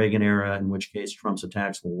throwbacks to the Reagan era, in which case Trump's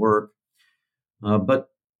attacks will work. But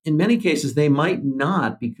in many cases, they might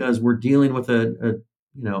not, because we're dealing with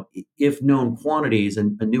if known quantities,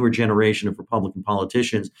 and a newer generation of Republican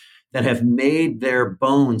politicians that have made their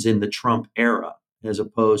bones in the Trump era as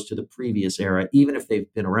opposed to the previous era, even if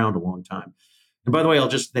they've been around a long time. And by the way, I'll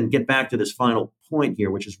just then get back to this final point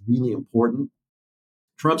here, which is really important.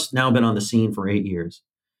 Trump's now been on the scene for 8 years.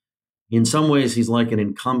 In some ways, he's like an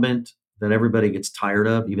incumbent that everybody gets tired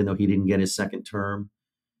of, even though he didn't get his second term.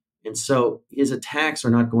 And so his attacks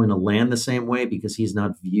are not going to land the same way because he's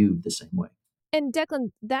not viewed the same way. And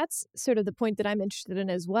Declan, that's sort of the point that I'm interested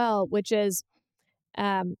in as well, which is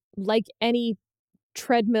like any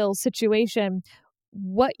treadmill situation,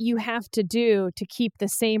 what you have to do to keep the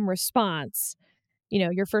same response.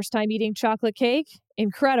 Your first time eating chocolate cake,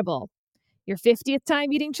 incredible. Your 50th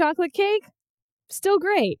time eating chocolate cake, still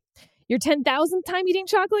great. Your 10,000th time eating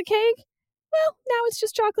chocolate cake, well, now it's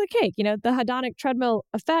just chocolate cake. The hedonic treadmill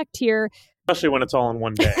effect here. Especially when it's all in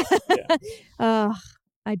one day. Yeah.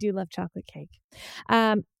 I do love chocolate cake.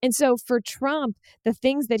 And so for Trump, the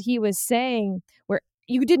things that he was saying where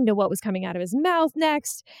you didn't know what was coming out of his mouth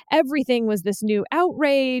next, everything was this new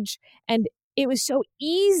outrage. And it was so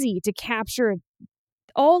easy to capture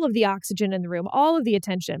all of the oxygen in the room, all of the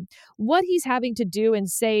attention. What he's having to do and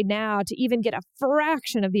say now to even get a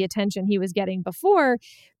fraction of the attention he was getting before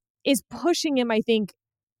is pushing him, I think,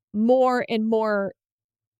 more and more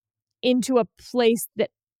into a place that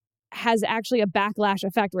has actually a backlash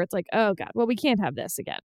effect where it's like, oh God, well, we can't have this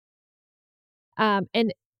again.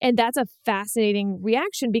 And that's a fascinating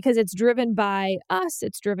reaction because it's driven by us,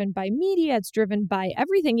 it's driven by media, it's driven by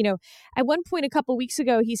everything. At one point a couple weeks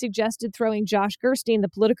ago, he suggested throwing Josh Gerstein, the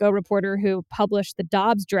Politico reporter who published the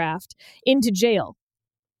Dobbs draft, into jail.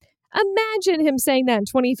 Imagine him saying that in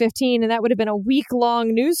 2015, and that would have been a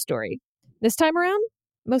week-long news story. This time around,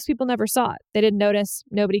 most people never saw it. They didn't notice.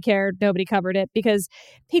 Nobody cared. Nobody covered it because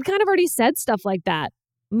he'd kind of already said stuff like that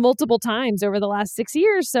multiple times over the last 6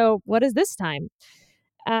 years. So what is this time?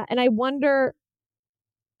 And I wonder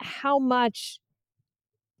how much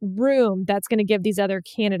room that's going to give these other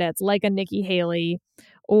candidates like a Nikki Haley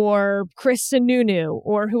or Chris Sununu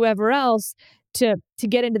or whoever else to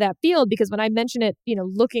get into that field. Because when I mention it,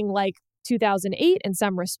 looking like 2008 in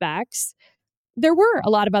some respects, there were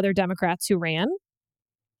a lot of other Democrats who ran.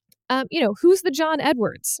 Who's the John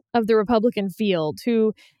Edwards of the Republican field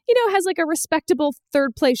who, has like a respectable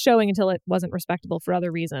third place showing until it wasn't respectable for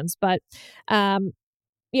other reasons. But,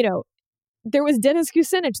 there was Dennis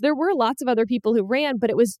Kucinich. There were lots of other people who ran,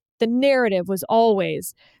 but the narrative was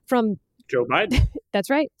always from Joe Biden. That's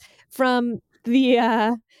right. From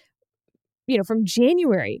the, from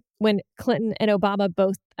January when Clinton and Obama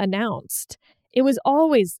both announced. It was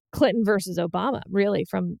always Clinton versus Obama, really,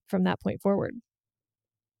 from that point forward.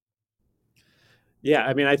 Yeah,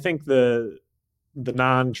 I mean, I think the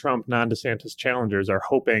non-Trump, non-DeSantis challengers are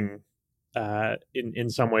hoping in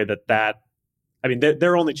some way that I mean,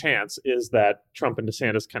 their only chance is that Trump and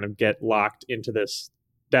DeSantis kind of get locked into this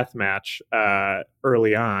death match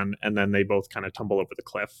early on, and then they both kind of tumble over the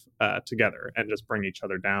cliff together and just bring each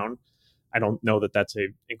other down. I don't know that that's a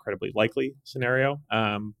incredibly likely scenario,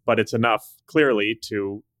 but it's enough clearly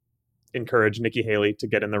to encourage Nikki Haley to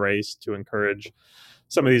get in the race, to encourage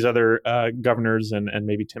some of these other governors and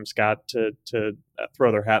maybe Tim Scott to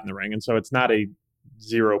throw their hat in the ring. And so it's not a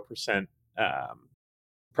 0%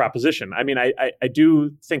 proposition. I mean, I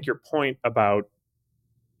do think your point about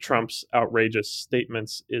Trump's outrageous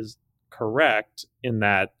statements is correct in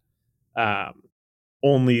that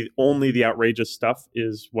only the outrageous stuff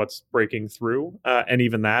is what's breaking through, and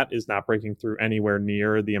even that is not breaking through anywhere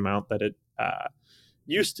near the amount that it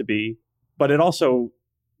used to be. But it also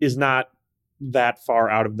is not that far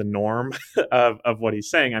out of the norm of what he's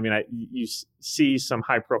saying. I mean, you see some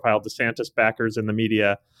high-profile DeSantis backers in the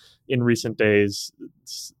media in recent days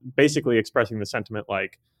basically expressing the sentiment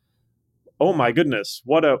like, oh my goodness,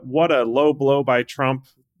 what a low blow by Trump.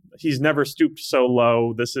 He's never stooped so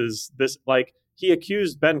low. This like he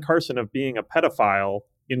accused Ben Carson of being a pedophile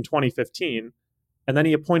in 2015, and then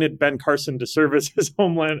he appointed Ben Carson to serve as his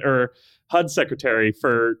Homeland or HUD secretary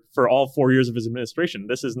for all 4 years of his administration.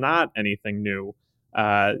 This is not anything new.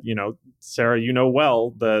 Sarah,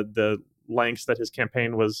 well the lengths that his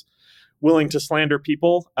campaign was willing to slander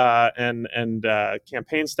people and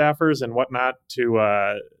campaign staffers and whatnot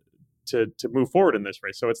to move forward in this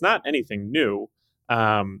race. So it's not anything new.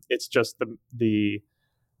 It's just the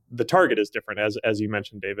target is different, as you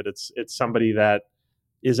mentioned, David. It's somebody that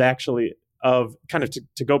is actually of kind of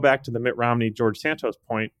to go back to the Mitt Romney, George Santos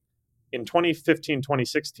point. In 2015,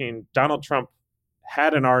 2016, Donald Trump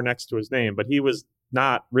had an R next to his name, but he was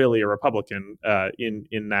not really a Republican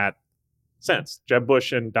in that sense. Jeb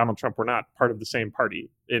Bush and Donald Trump were not part of the same party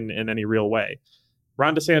in any real way.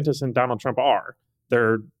 Ron DeSantis and Donald Trump are.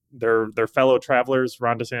 They're fellow travelers.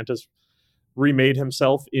 Ron DeSantis remade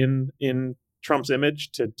himself in Trump's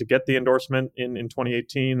image to get the endorsement in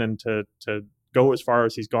 2018 and to go as far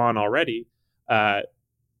as he's gone already.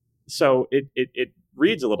 So it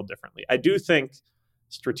reads a little differently. I do think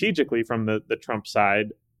strategically from the Trump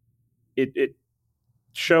side, it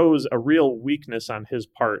shows a real weakness on his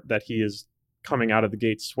part that he is coming out of the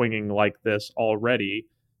gate swinging like this already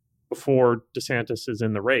before DeSantis is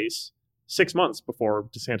in the race, 6 months before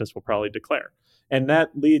DeSantis will probably declare. And that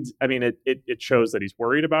leads, I mean, it shows that he's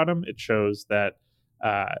worried about him. It shows that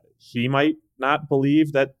he might not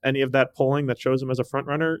believe that any of that polling that shows him as a front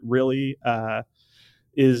runner really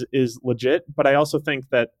is legit. But I also think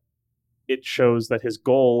that it shows that his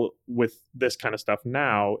goal with this kind of stuff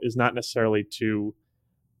now is not necessarily to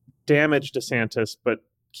damage DeSantis, but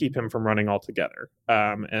keep him from running altogether,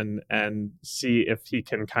 and see if he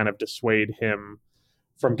can kind of dissuade him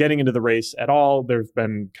from getting into the race at all. There's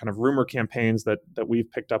been kind of rumor campaigns that we've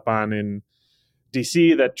picked up on in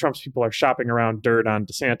DC that Trump's people are shopping around dirt on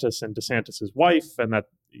DeSantis and DeSantis's wife, and that,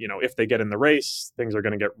 if they get in the race, things are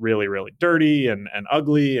going to get really, really dirty and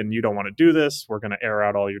ugly, and you don't want to do this. We're going to air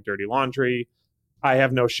out all your dirty laundry. I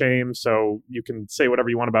have no shame, so you can say whatever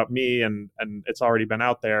you want about me, and it's already been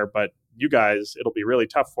out there, but you guys, it'll be really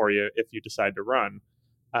tough for you if you decide to run.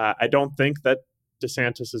 I don't think that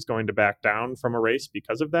DeSantis is going to back down from a race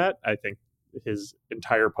because of that. I think his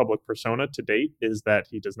entire public persona to date is that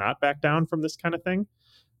he does not back down from this kind of thing.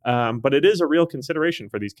 But it is a real consideration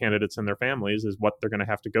for these candidates and their families, is what they're going to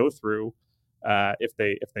have to go through if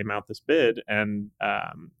they mount this bid. And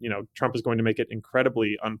Trump is going to make it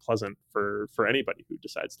incredibly unpleasant for anybody who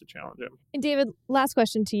decides to challenge him. And David, last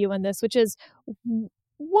question to you on this, which is,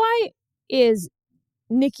 why is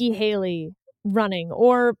Nikki Haley running?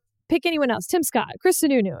 Or pick anyone else, Tim Scott, Chris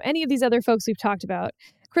Sununu, any of these other folks we've talked about,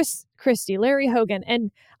 Chris Christie, Larry Hogan.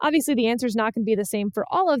 And obviously the answer is not going to be the same for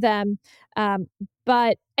all of them.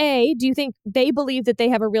 But A, do you think they believe that they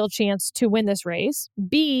have a real chance to win this race?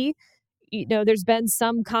 B, there's been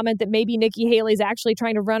some comment that maybe Nikki Haley's actually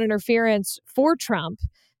trying to run interference for Trump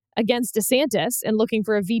against DeSantis and looking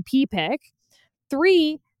for a VP pick.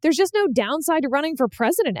 3, there's just no downside to running for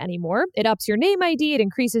president anymore. It ups your name ID. It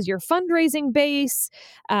increases your fundraising base.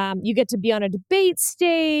 You get to be on a debate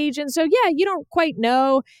stage. And so, yeah, you don't quite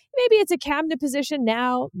know. Maybe it's a cabinet position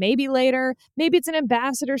now, maybe later. Maybe it's an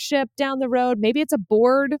ambassadorship down the road. Maybe it's a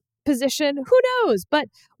board position. Who knows? But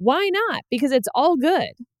why not? Because it's all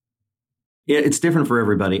good. It's different for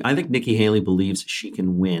everybody. I think Nikki Haley believes she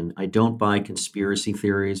can win. I don't buy conspiracy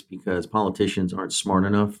theories because politicians aren't smart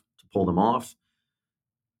enough to pull them off.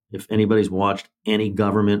 If anybody's watched any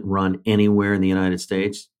government run anywhere in the United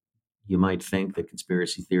States, you might think that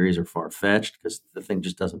conspiracy theories are far fetched because the thing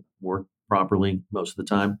just doesn't work properly most of the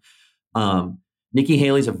time. Um, Nikki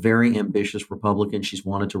Haley's a very ambitious Republican. She's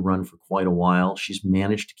wanted to run for quite a while. She's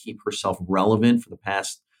managed to keep herself relevant for the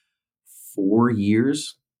past 4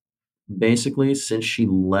 years, basically, since she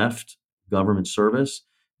left government service.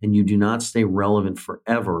 And you do not stay relevant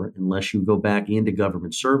forever unless you go back into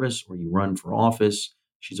government service or you run for office.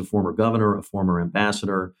 She's a former governor, a former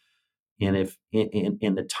ambassador. And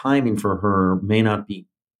the timing for her may not be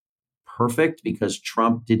perfect because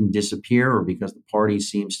Trump didn't disappear or because the party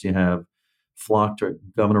seems to have flocked to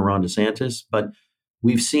Governor Ron DeSantis. But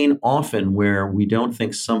we've seen often where we don't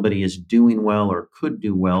think somebody is doing well or could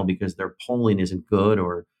do well because their polling isn't good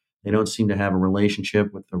or they don't seem to have a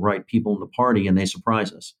relationship with the right people in the party and they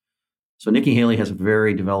surprise us. So Nikki Haley has a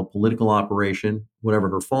very developed political operation, whatever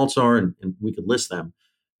her faults are, and we could list them.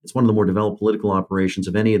 It's one of the more developed political operations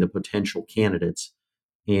of any of the potential candidates.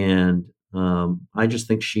 And I just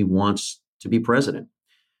think she wants to be president.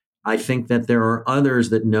 I think that there are others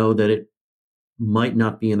that know that it might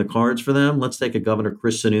not be in the cards for them. Let's take a Governor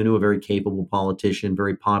Chris Sununu, a very capable politician,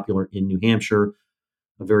 very popular in New Hampshire,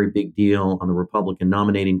 a very big deal on the Republican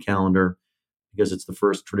nominating calendar because it's the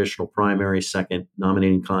first traditional primary, second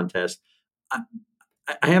nominating contest. I,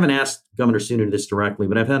 I haven't asked Governor Sununu this directly,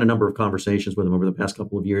 but I've had a number of conversations with him over the past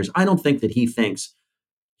couple of years. I don't think that he thinks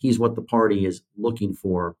he's what the party is looking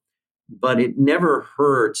for, but it never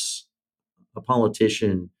hurts a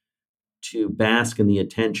politician to bask in the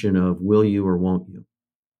attention of will you or won't you.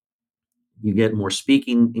 You get more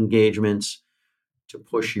speaking engagements to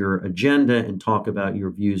push your agenda and talk about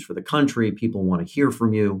your views for the country. People want to hear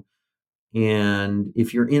from you. And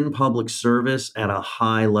if you're in public service at a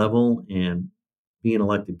high level and being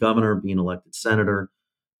elected governor, being elected senator,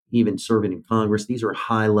 even serving in Congress, these are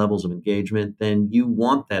high levels of engagement, then you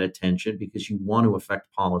want that attention because you want to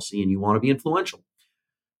affect policy and you want to be influential.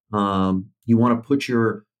 You want to put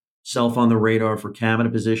yourself on the radar for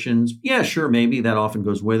cabinet positions. Yeah, sure, maybe that often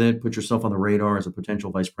goes with it. Put yourself on the radar as a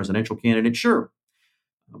potential vice presidential candidate. Sure.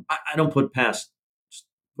 I don't put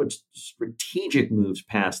strategic moves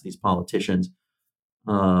past these politicians.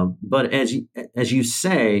 But as you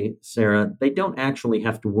say, Sarah, they don't actually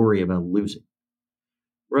have to worry about losing,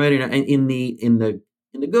 right? And in the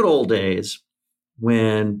good old days,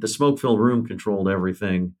 when the smoke-filled room controlled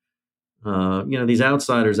everything, these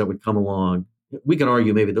outsiders that would come along, we could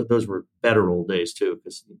argue maybe those were better old days too,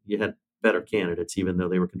 because you had better candidates, even though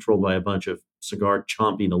they were controlled by a bunch of cigar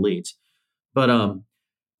chomping elites. But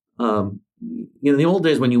in the old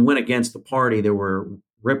days, when you went against the party, there were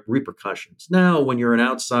repercussions. Now, when you're an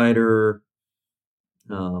outsider,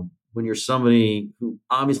 when you're somebody who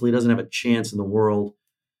obviously doesn't have a chance in the world,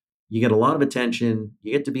 you get a lot of attention.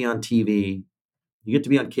 You get to be on TV. You get to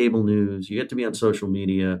be on cable news. You get to be on social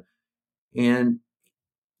media. And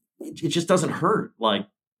it just doesn't hurt. Like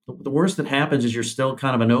the worst that happens is you're still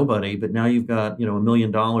kind of a nobody, but now you've got, $1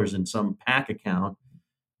 million in some PAC account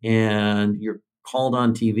and you're called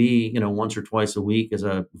on TV, once or twice a week as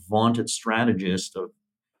a vaunted strategist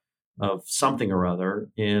of something or other.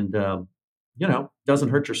 And, doesn't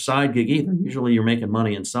hurt your side gig either. Usually you're making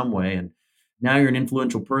money in some way. And now you're an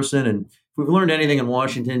influential person. And if we've learned anything in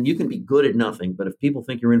Washington, you can be good at nothing. But if people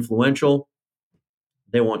think you're influential,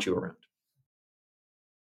 they want you around.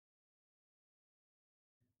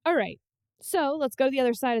 All right. So let's go to the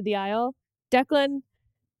other side of the aisle. Declan,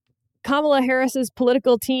 Kamala Harris's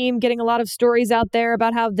political team getting a lot of stories out there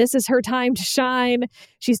about how this is her time to shine.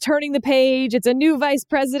 She's turning the page. It's a new vice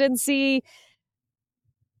presidency.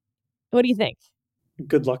 What do you think?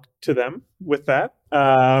 Good luck to them with that.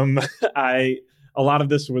 A lot of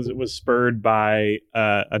this was spurred by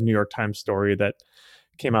a New York Times story that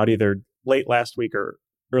came out either late last week or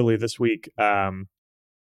early this week,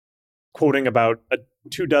 quoting about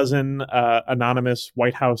 24 anonymous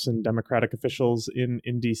White House and Democratic officials in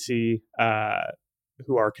D.C.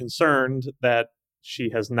 Who are concerned that she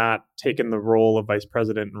has not taken the role of vice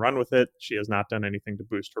president and run with it. She has not done anything to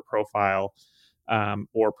boost her profile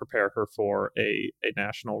or prepare her for a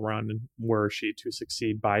national run were she to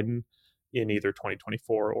succeed Biden in either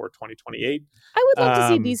 2024 or 2028. I would love to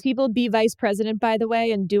see these people be vice president, by the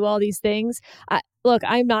way, and do all these things. Look,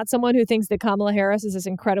 I'm not someone who thinks that Kamala Harris is this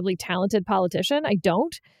incredibly talented politician. I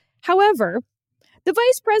don't. However, the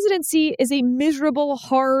vice presidency is a miserable,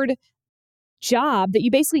 hard job that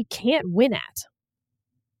you basically can't win at.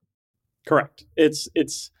 Correct. It's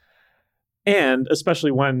And especially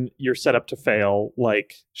when you're set up to fail,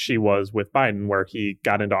 like she was with Biden, where he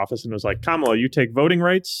got into office and was like, Kamala, you take voting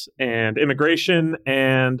rights and immigration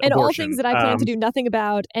and And all abortion. things that I plan to do nothing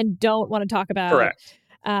about and don't want to talk about. Correct.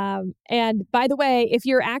 And by the way, if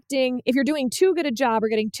you're doing too good a job or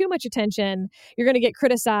getting too much attention, you're going to get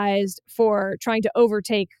criticized for trying to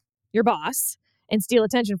overtake your boss and steal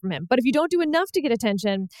attention from him. But if you don't do enough to get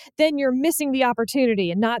attention, then you're missing the opportunity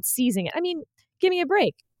and not seizing it. I mean, give me a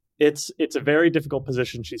break. It's a very difficult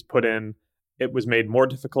position she's put in. It was made more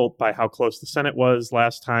difficult by how close the Senate was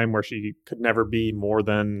last time, where she could never be more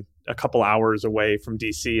than a couple hours away from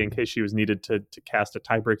D.C. in case she was needed to cast a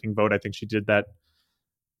tie-breaking vote. I think she did that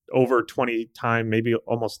over 20 times, maybe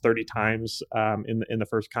almost 30 times in the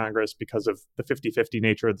first Congress because of the 50-50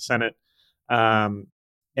 nature of the Senate.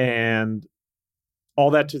 And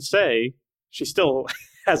all that to say, she still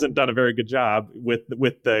hasn't done a very good job with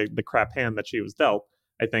the crap hand that she was dealt.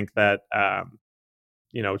 I think that,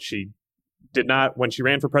 she did not, when she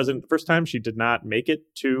ran for president the first time, she did not make it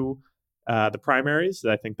to the primaries.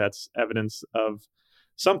 I think that's evidence of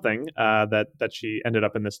something that she ended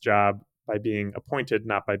up in this job by being appointed,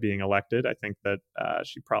 not by being elected. I think that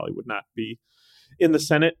she probably would not be in the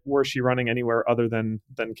Senate were she running anywhere other than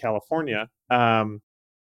California.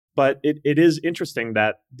 But it is interesting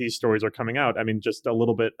that these stories are coming out. I mean, just a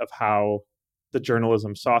little bit of how the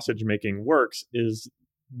journalism sausage making works is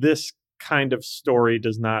this kind of story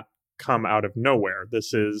does not come out of nowhere.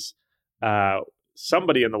 This is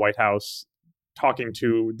somebody in the White House talking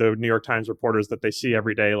to the New York Times reporters that they see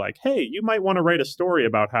every day, like, hey, you might want to write a story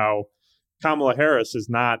about how Kamala Harris is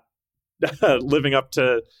not living up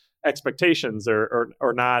to expectations or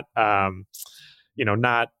not,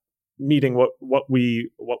 not meeting what we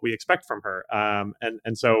expect from her.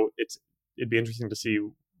 And so it'd be interesting to see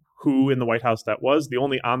who in the White House that was. The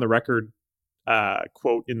only on the record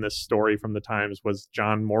quote in this story from the Times was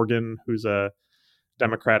John Morgan, who's a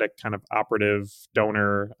Democratic kind of operative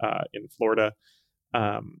donor in Florida.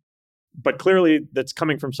 But clearly that's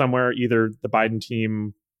coming from somewhere, either the Biden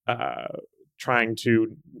team trying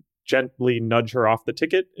to gently nudge her off the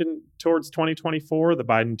ticket towards 2024, the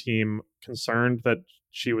Biden team concerned that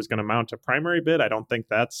she was going to mount a primary bid. I don't think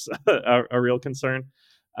that's a real concern.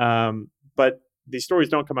 But these stories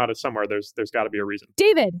don't come out of somewhere. There's got to be a reason.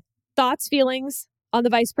 David, thoughts, feelings on the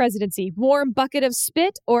vice presidency? Warm bucket of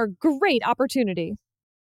spit or great opportunity?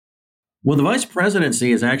 Well, the vice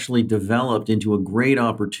presidency has actually developed into a great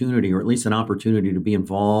opportunity, or at least an opportunity to be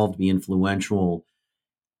involved, be influential,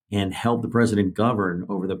 and help the president govern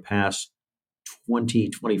over the past 20,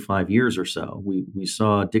 25 years or so. We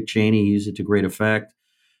saw Dick Cheney use it to great effect.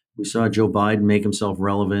 We saw Joe Biden make himself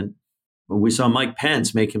relevant. We saw Mike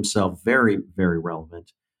Pence make himself very, very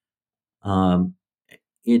relevant.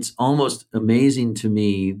 It's almost amazing to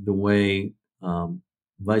me the way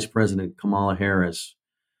Vice President Kamala Harris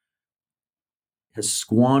has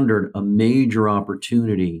squandered a major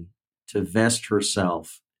opportunity to vest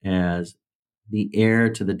herself as the heir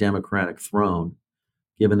to the Democratic throne,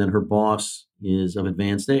 given that her boss is of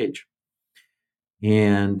advanced age.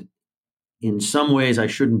 And in some ways, I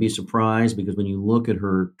shouldn't be surprised, because when you look at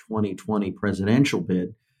her 2020 presidential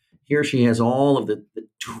bid, here she has all of the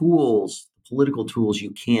tools, political tools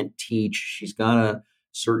you can't teach. She's got a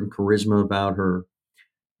certain charisma about her.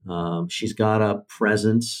 She's got a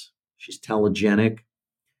presence. She's telegenic.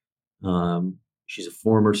 She's a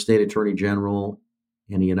former state attorney general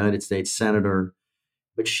and a United States senator.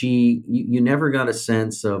 But you never got a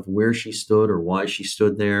sense of where she stood or why she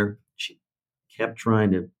stood there. She kept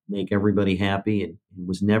trying to make everybody happy and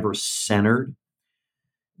was never centered.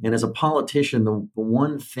 And as a politician, the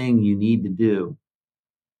one thing you need to do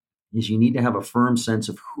is you need to have a firm sense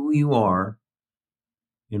of who you are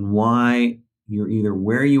and why you're either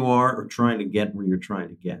where you are or trying to get where you're trying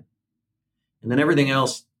to get. And then everything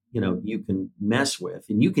else, you can mess with,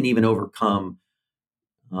 and you can even overcome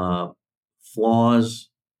flaws,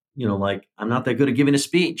 like I'm not that good at giving a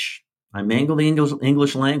speech. I mangle the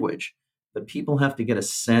English language, but people have to get a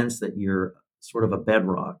sense that you're sort of a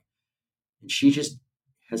bedrock. And she just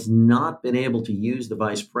has not been able to use the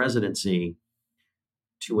vice presidency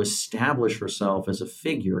to establish herself as a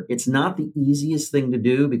figure. It's not the easiest thing to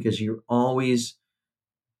do because you're always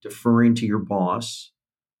deferring to your boss,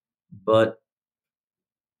 but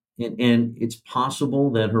and it's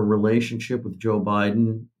possible that her relationship with Joe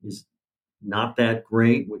Biden is not that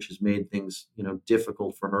great, which has made things,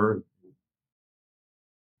 difficult for her.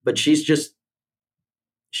 But she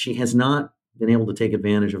has not been able to take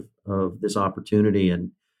advantage of this opportunity,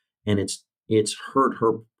 and it's hurt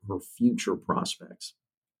her future prospects.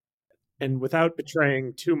 And without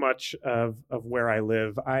betraying too much of where I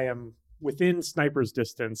live, I am within sniper's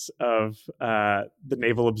distance of the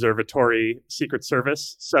Naval Observatory Secret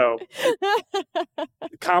Service. So,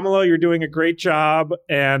 Kamala, you're doing a great job,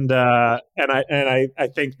 and I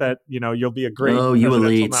think that you'll be a great you presidential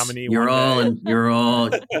elites, nominee. You're one all, day. and you're all.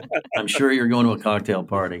 I'm sure you're going to a cocktail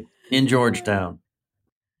party in Georgetown.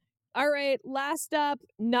 All right, last up,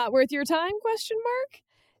 not worth your time, question mark?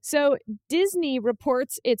 So Disney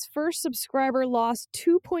reports its first subscriber lost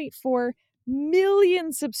 2.4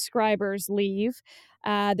 million subscribers leave.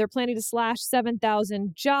 They're planning to slash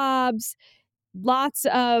 7,000 jobs. Lots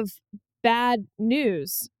of bad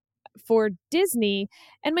news for Disney.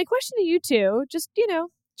 And my question to you two, just,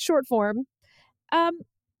 short form,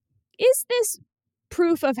 is this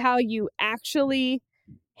proof of how you actually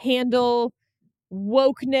handle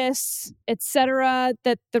wokeness, etc.,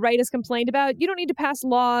 that the right has complained about? You don't need to pass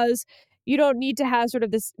laws. You don't need to have sort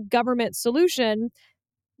of this government solution,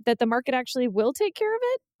 that the market actually will take care of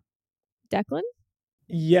it. Declan?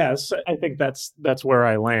 Yes, I think that's where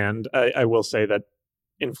I land. I will say that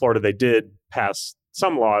in Florida they did pass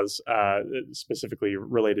some laws specifically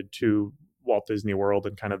related to Walt Disney World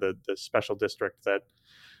and kind of the special district that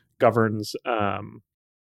governs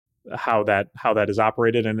how that is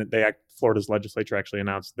operated. And Florida's legislature actually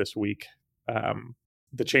announced this week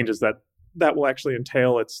the changes that will actually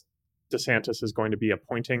entail. It's DeSantis is going to be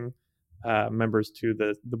appointing members to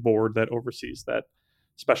the board that oversees that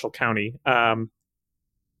special county.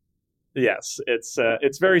 Yes,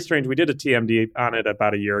 it's very strange. We did a TMD on it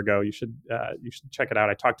about a year ago. You should check it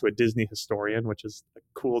out. I talked to a Disney historian, which is a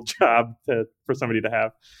cool job for somebody to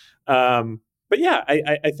have. But yeah,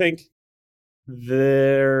 I think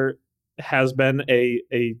there has been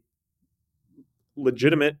a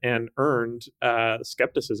legitimate and earned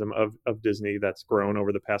skepticism of Disney that's grown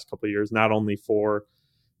over the past couple of years, not only for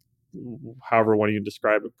however one you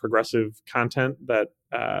describe it, progressive content that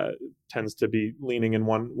tends to be leaning in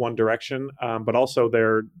one direction, but also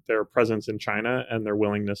their presence in China and their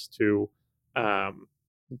willingness to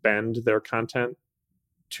bend their content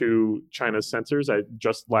to China's censors.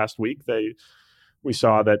 Just last week we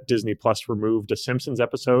saw that Disney Plus removed a Simpsons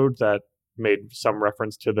episode that made some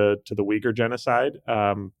reference to the Uyghur genocide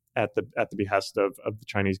at the behest of the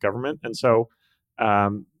Chinese government. And so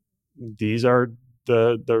these are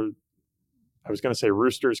the I was going to say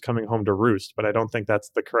roosters coming home to roost, but I don't think that's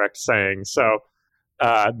the correct saying. So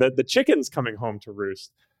the chicken's coming home to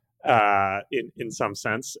roost in some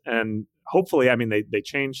sense. And hopefully, I mean, they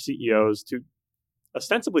changed CEOs to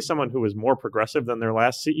ostensibly someone who was more progressive than their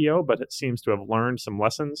last CEO, but it seems to have learned some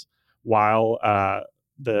lessons while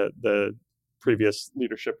the previous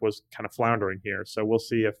leadership was kind of floundering here. So we'll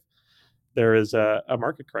see if there is a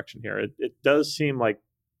market correction here. It does seem like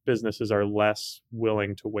businesses are less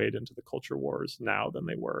willing to wade into the culture wars now than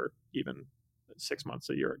they were even 6 months,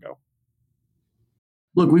 a year ago.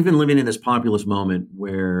 Look, we've been living in this populist moment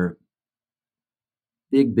where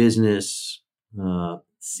big business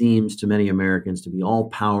seems to many Americans to be all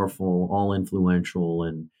powerful, all influential,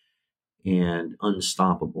 and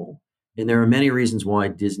unstoppable. And there are many reasons why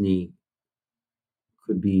Disney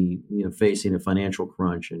could be facing a financial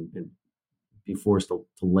crunch and be forced to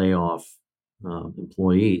lay off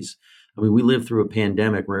employees. I mean, we lived through a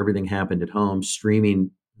pandemic where everything happened at home.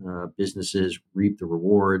 Streaming businesses reaped the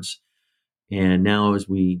rewards. And now as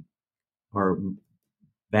we are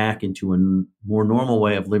back into a more normal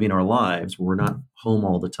way of living our lives, where we're not home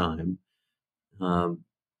all the time,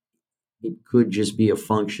 it could just be a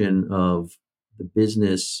function of the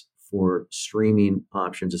business for streaming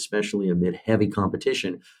options, especially amid heavy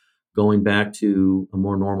competition, going back to a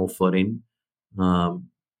more normal footing.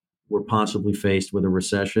 We're possibly faced with a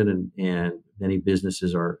recession, and many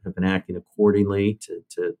businesses have been acting accordingly to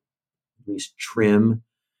at least trim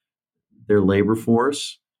their labor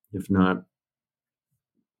force, if not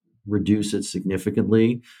reduce it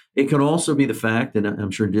significantly. It could also be the fact, and I'm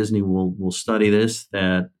sure Disney will study this,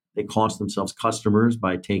 that they cost themselves customers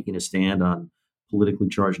by taking a stand on politically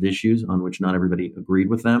charged issues on which not everybody agreed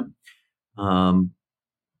with them.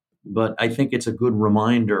 But I think it's a good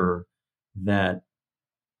reminder that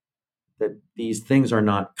these things are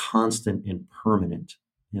not constant and permanent,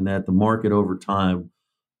 and that the market over time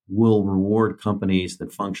will reward companies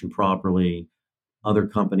that function properly. Other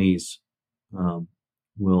companies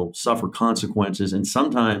will suffer consequences, and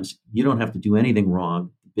sometimes you don't have to do anything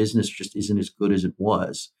wrong. The business just isn't as good as it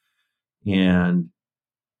was, and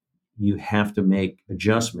you have to make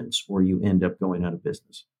adjustments or you end up going out of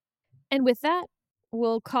business. And with that,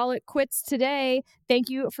 we'll call it quits today. Thank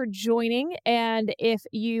you for joining. And if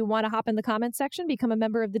you want to hop in the comments section, become a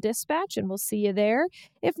member of the Dispatch, and we'll see you there.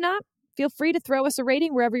 If not, feel free to throw us a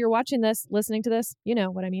rating wherever you're watching this, listening to this. You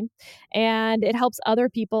know what I mean. And it helps other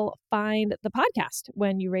people find the podcast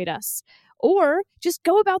when you rate us. Or just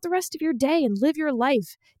go about the rest of your day and live your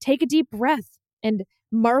life. Take a deep breath and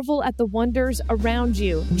marvel at the wonders around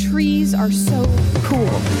you. Trees are so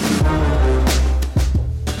cool.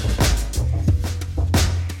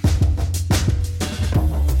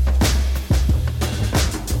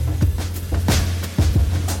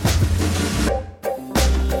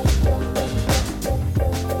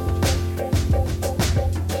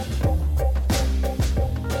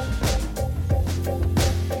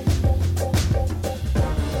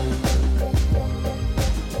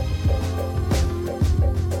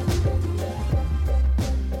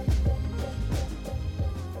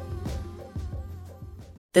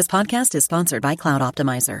 This podcast is sponsored by Cloud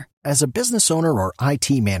Optimizer. As a business owner or IT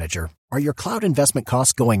manager, are your cloud investment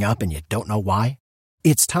costs going up and you don't know why?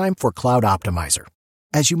 It's time for Cloud Optimizer.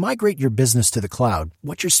 As you migrate your business to the cloud,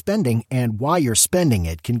 what you're spending and why you're spending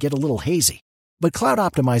it can get a little hazy. But Cloud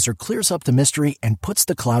Optimizer clears up the mystery and puts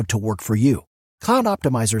the cloud to work for you. Cloud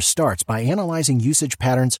Optimizer starts by analyzing usage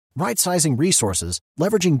patterns, right-sizing resources,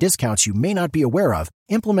 leveraging discounts you may not be aware of,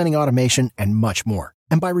 implementing automation, and much more.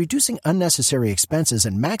 And by reducing unnecessary expenses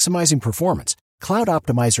and maximizing performance, Cloud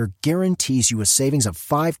Optimizer guarantees you a savings of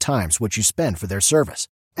 5 times what you spend for their service.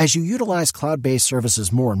 As you utilize cloud-based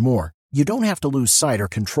services more and more, you don't have to lose sight or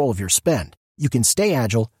control of your spend. You can stay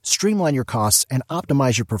agile, streamline your costs, and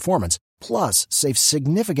optimize your performance, plus save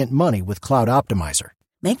significant money with Cloud Optimizer.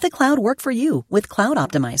 Make the cloud work for you with Cloud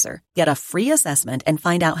Optimizer. Get a free assessment and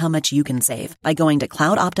find out how much you can save by going to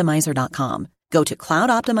cloudoptimizer.com. Go to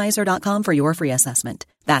cloudoptimizer.com for your free assessment.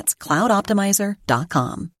 That's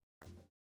cloudoptimizer.com.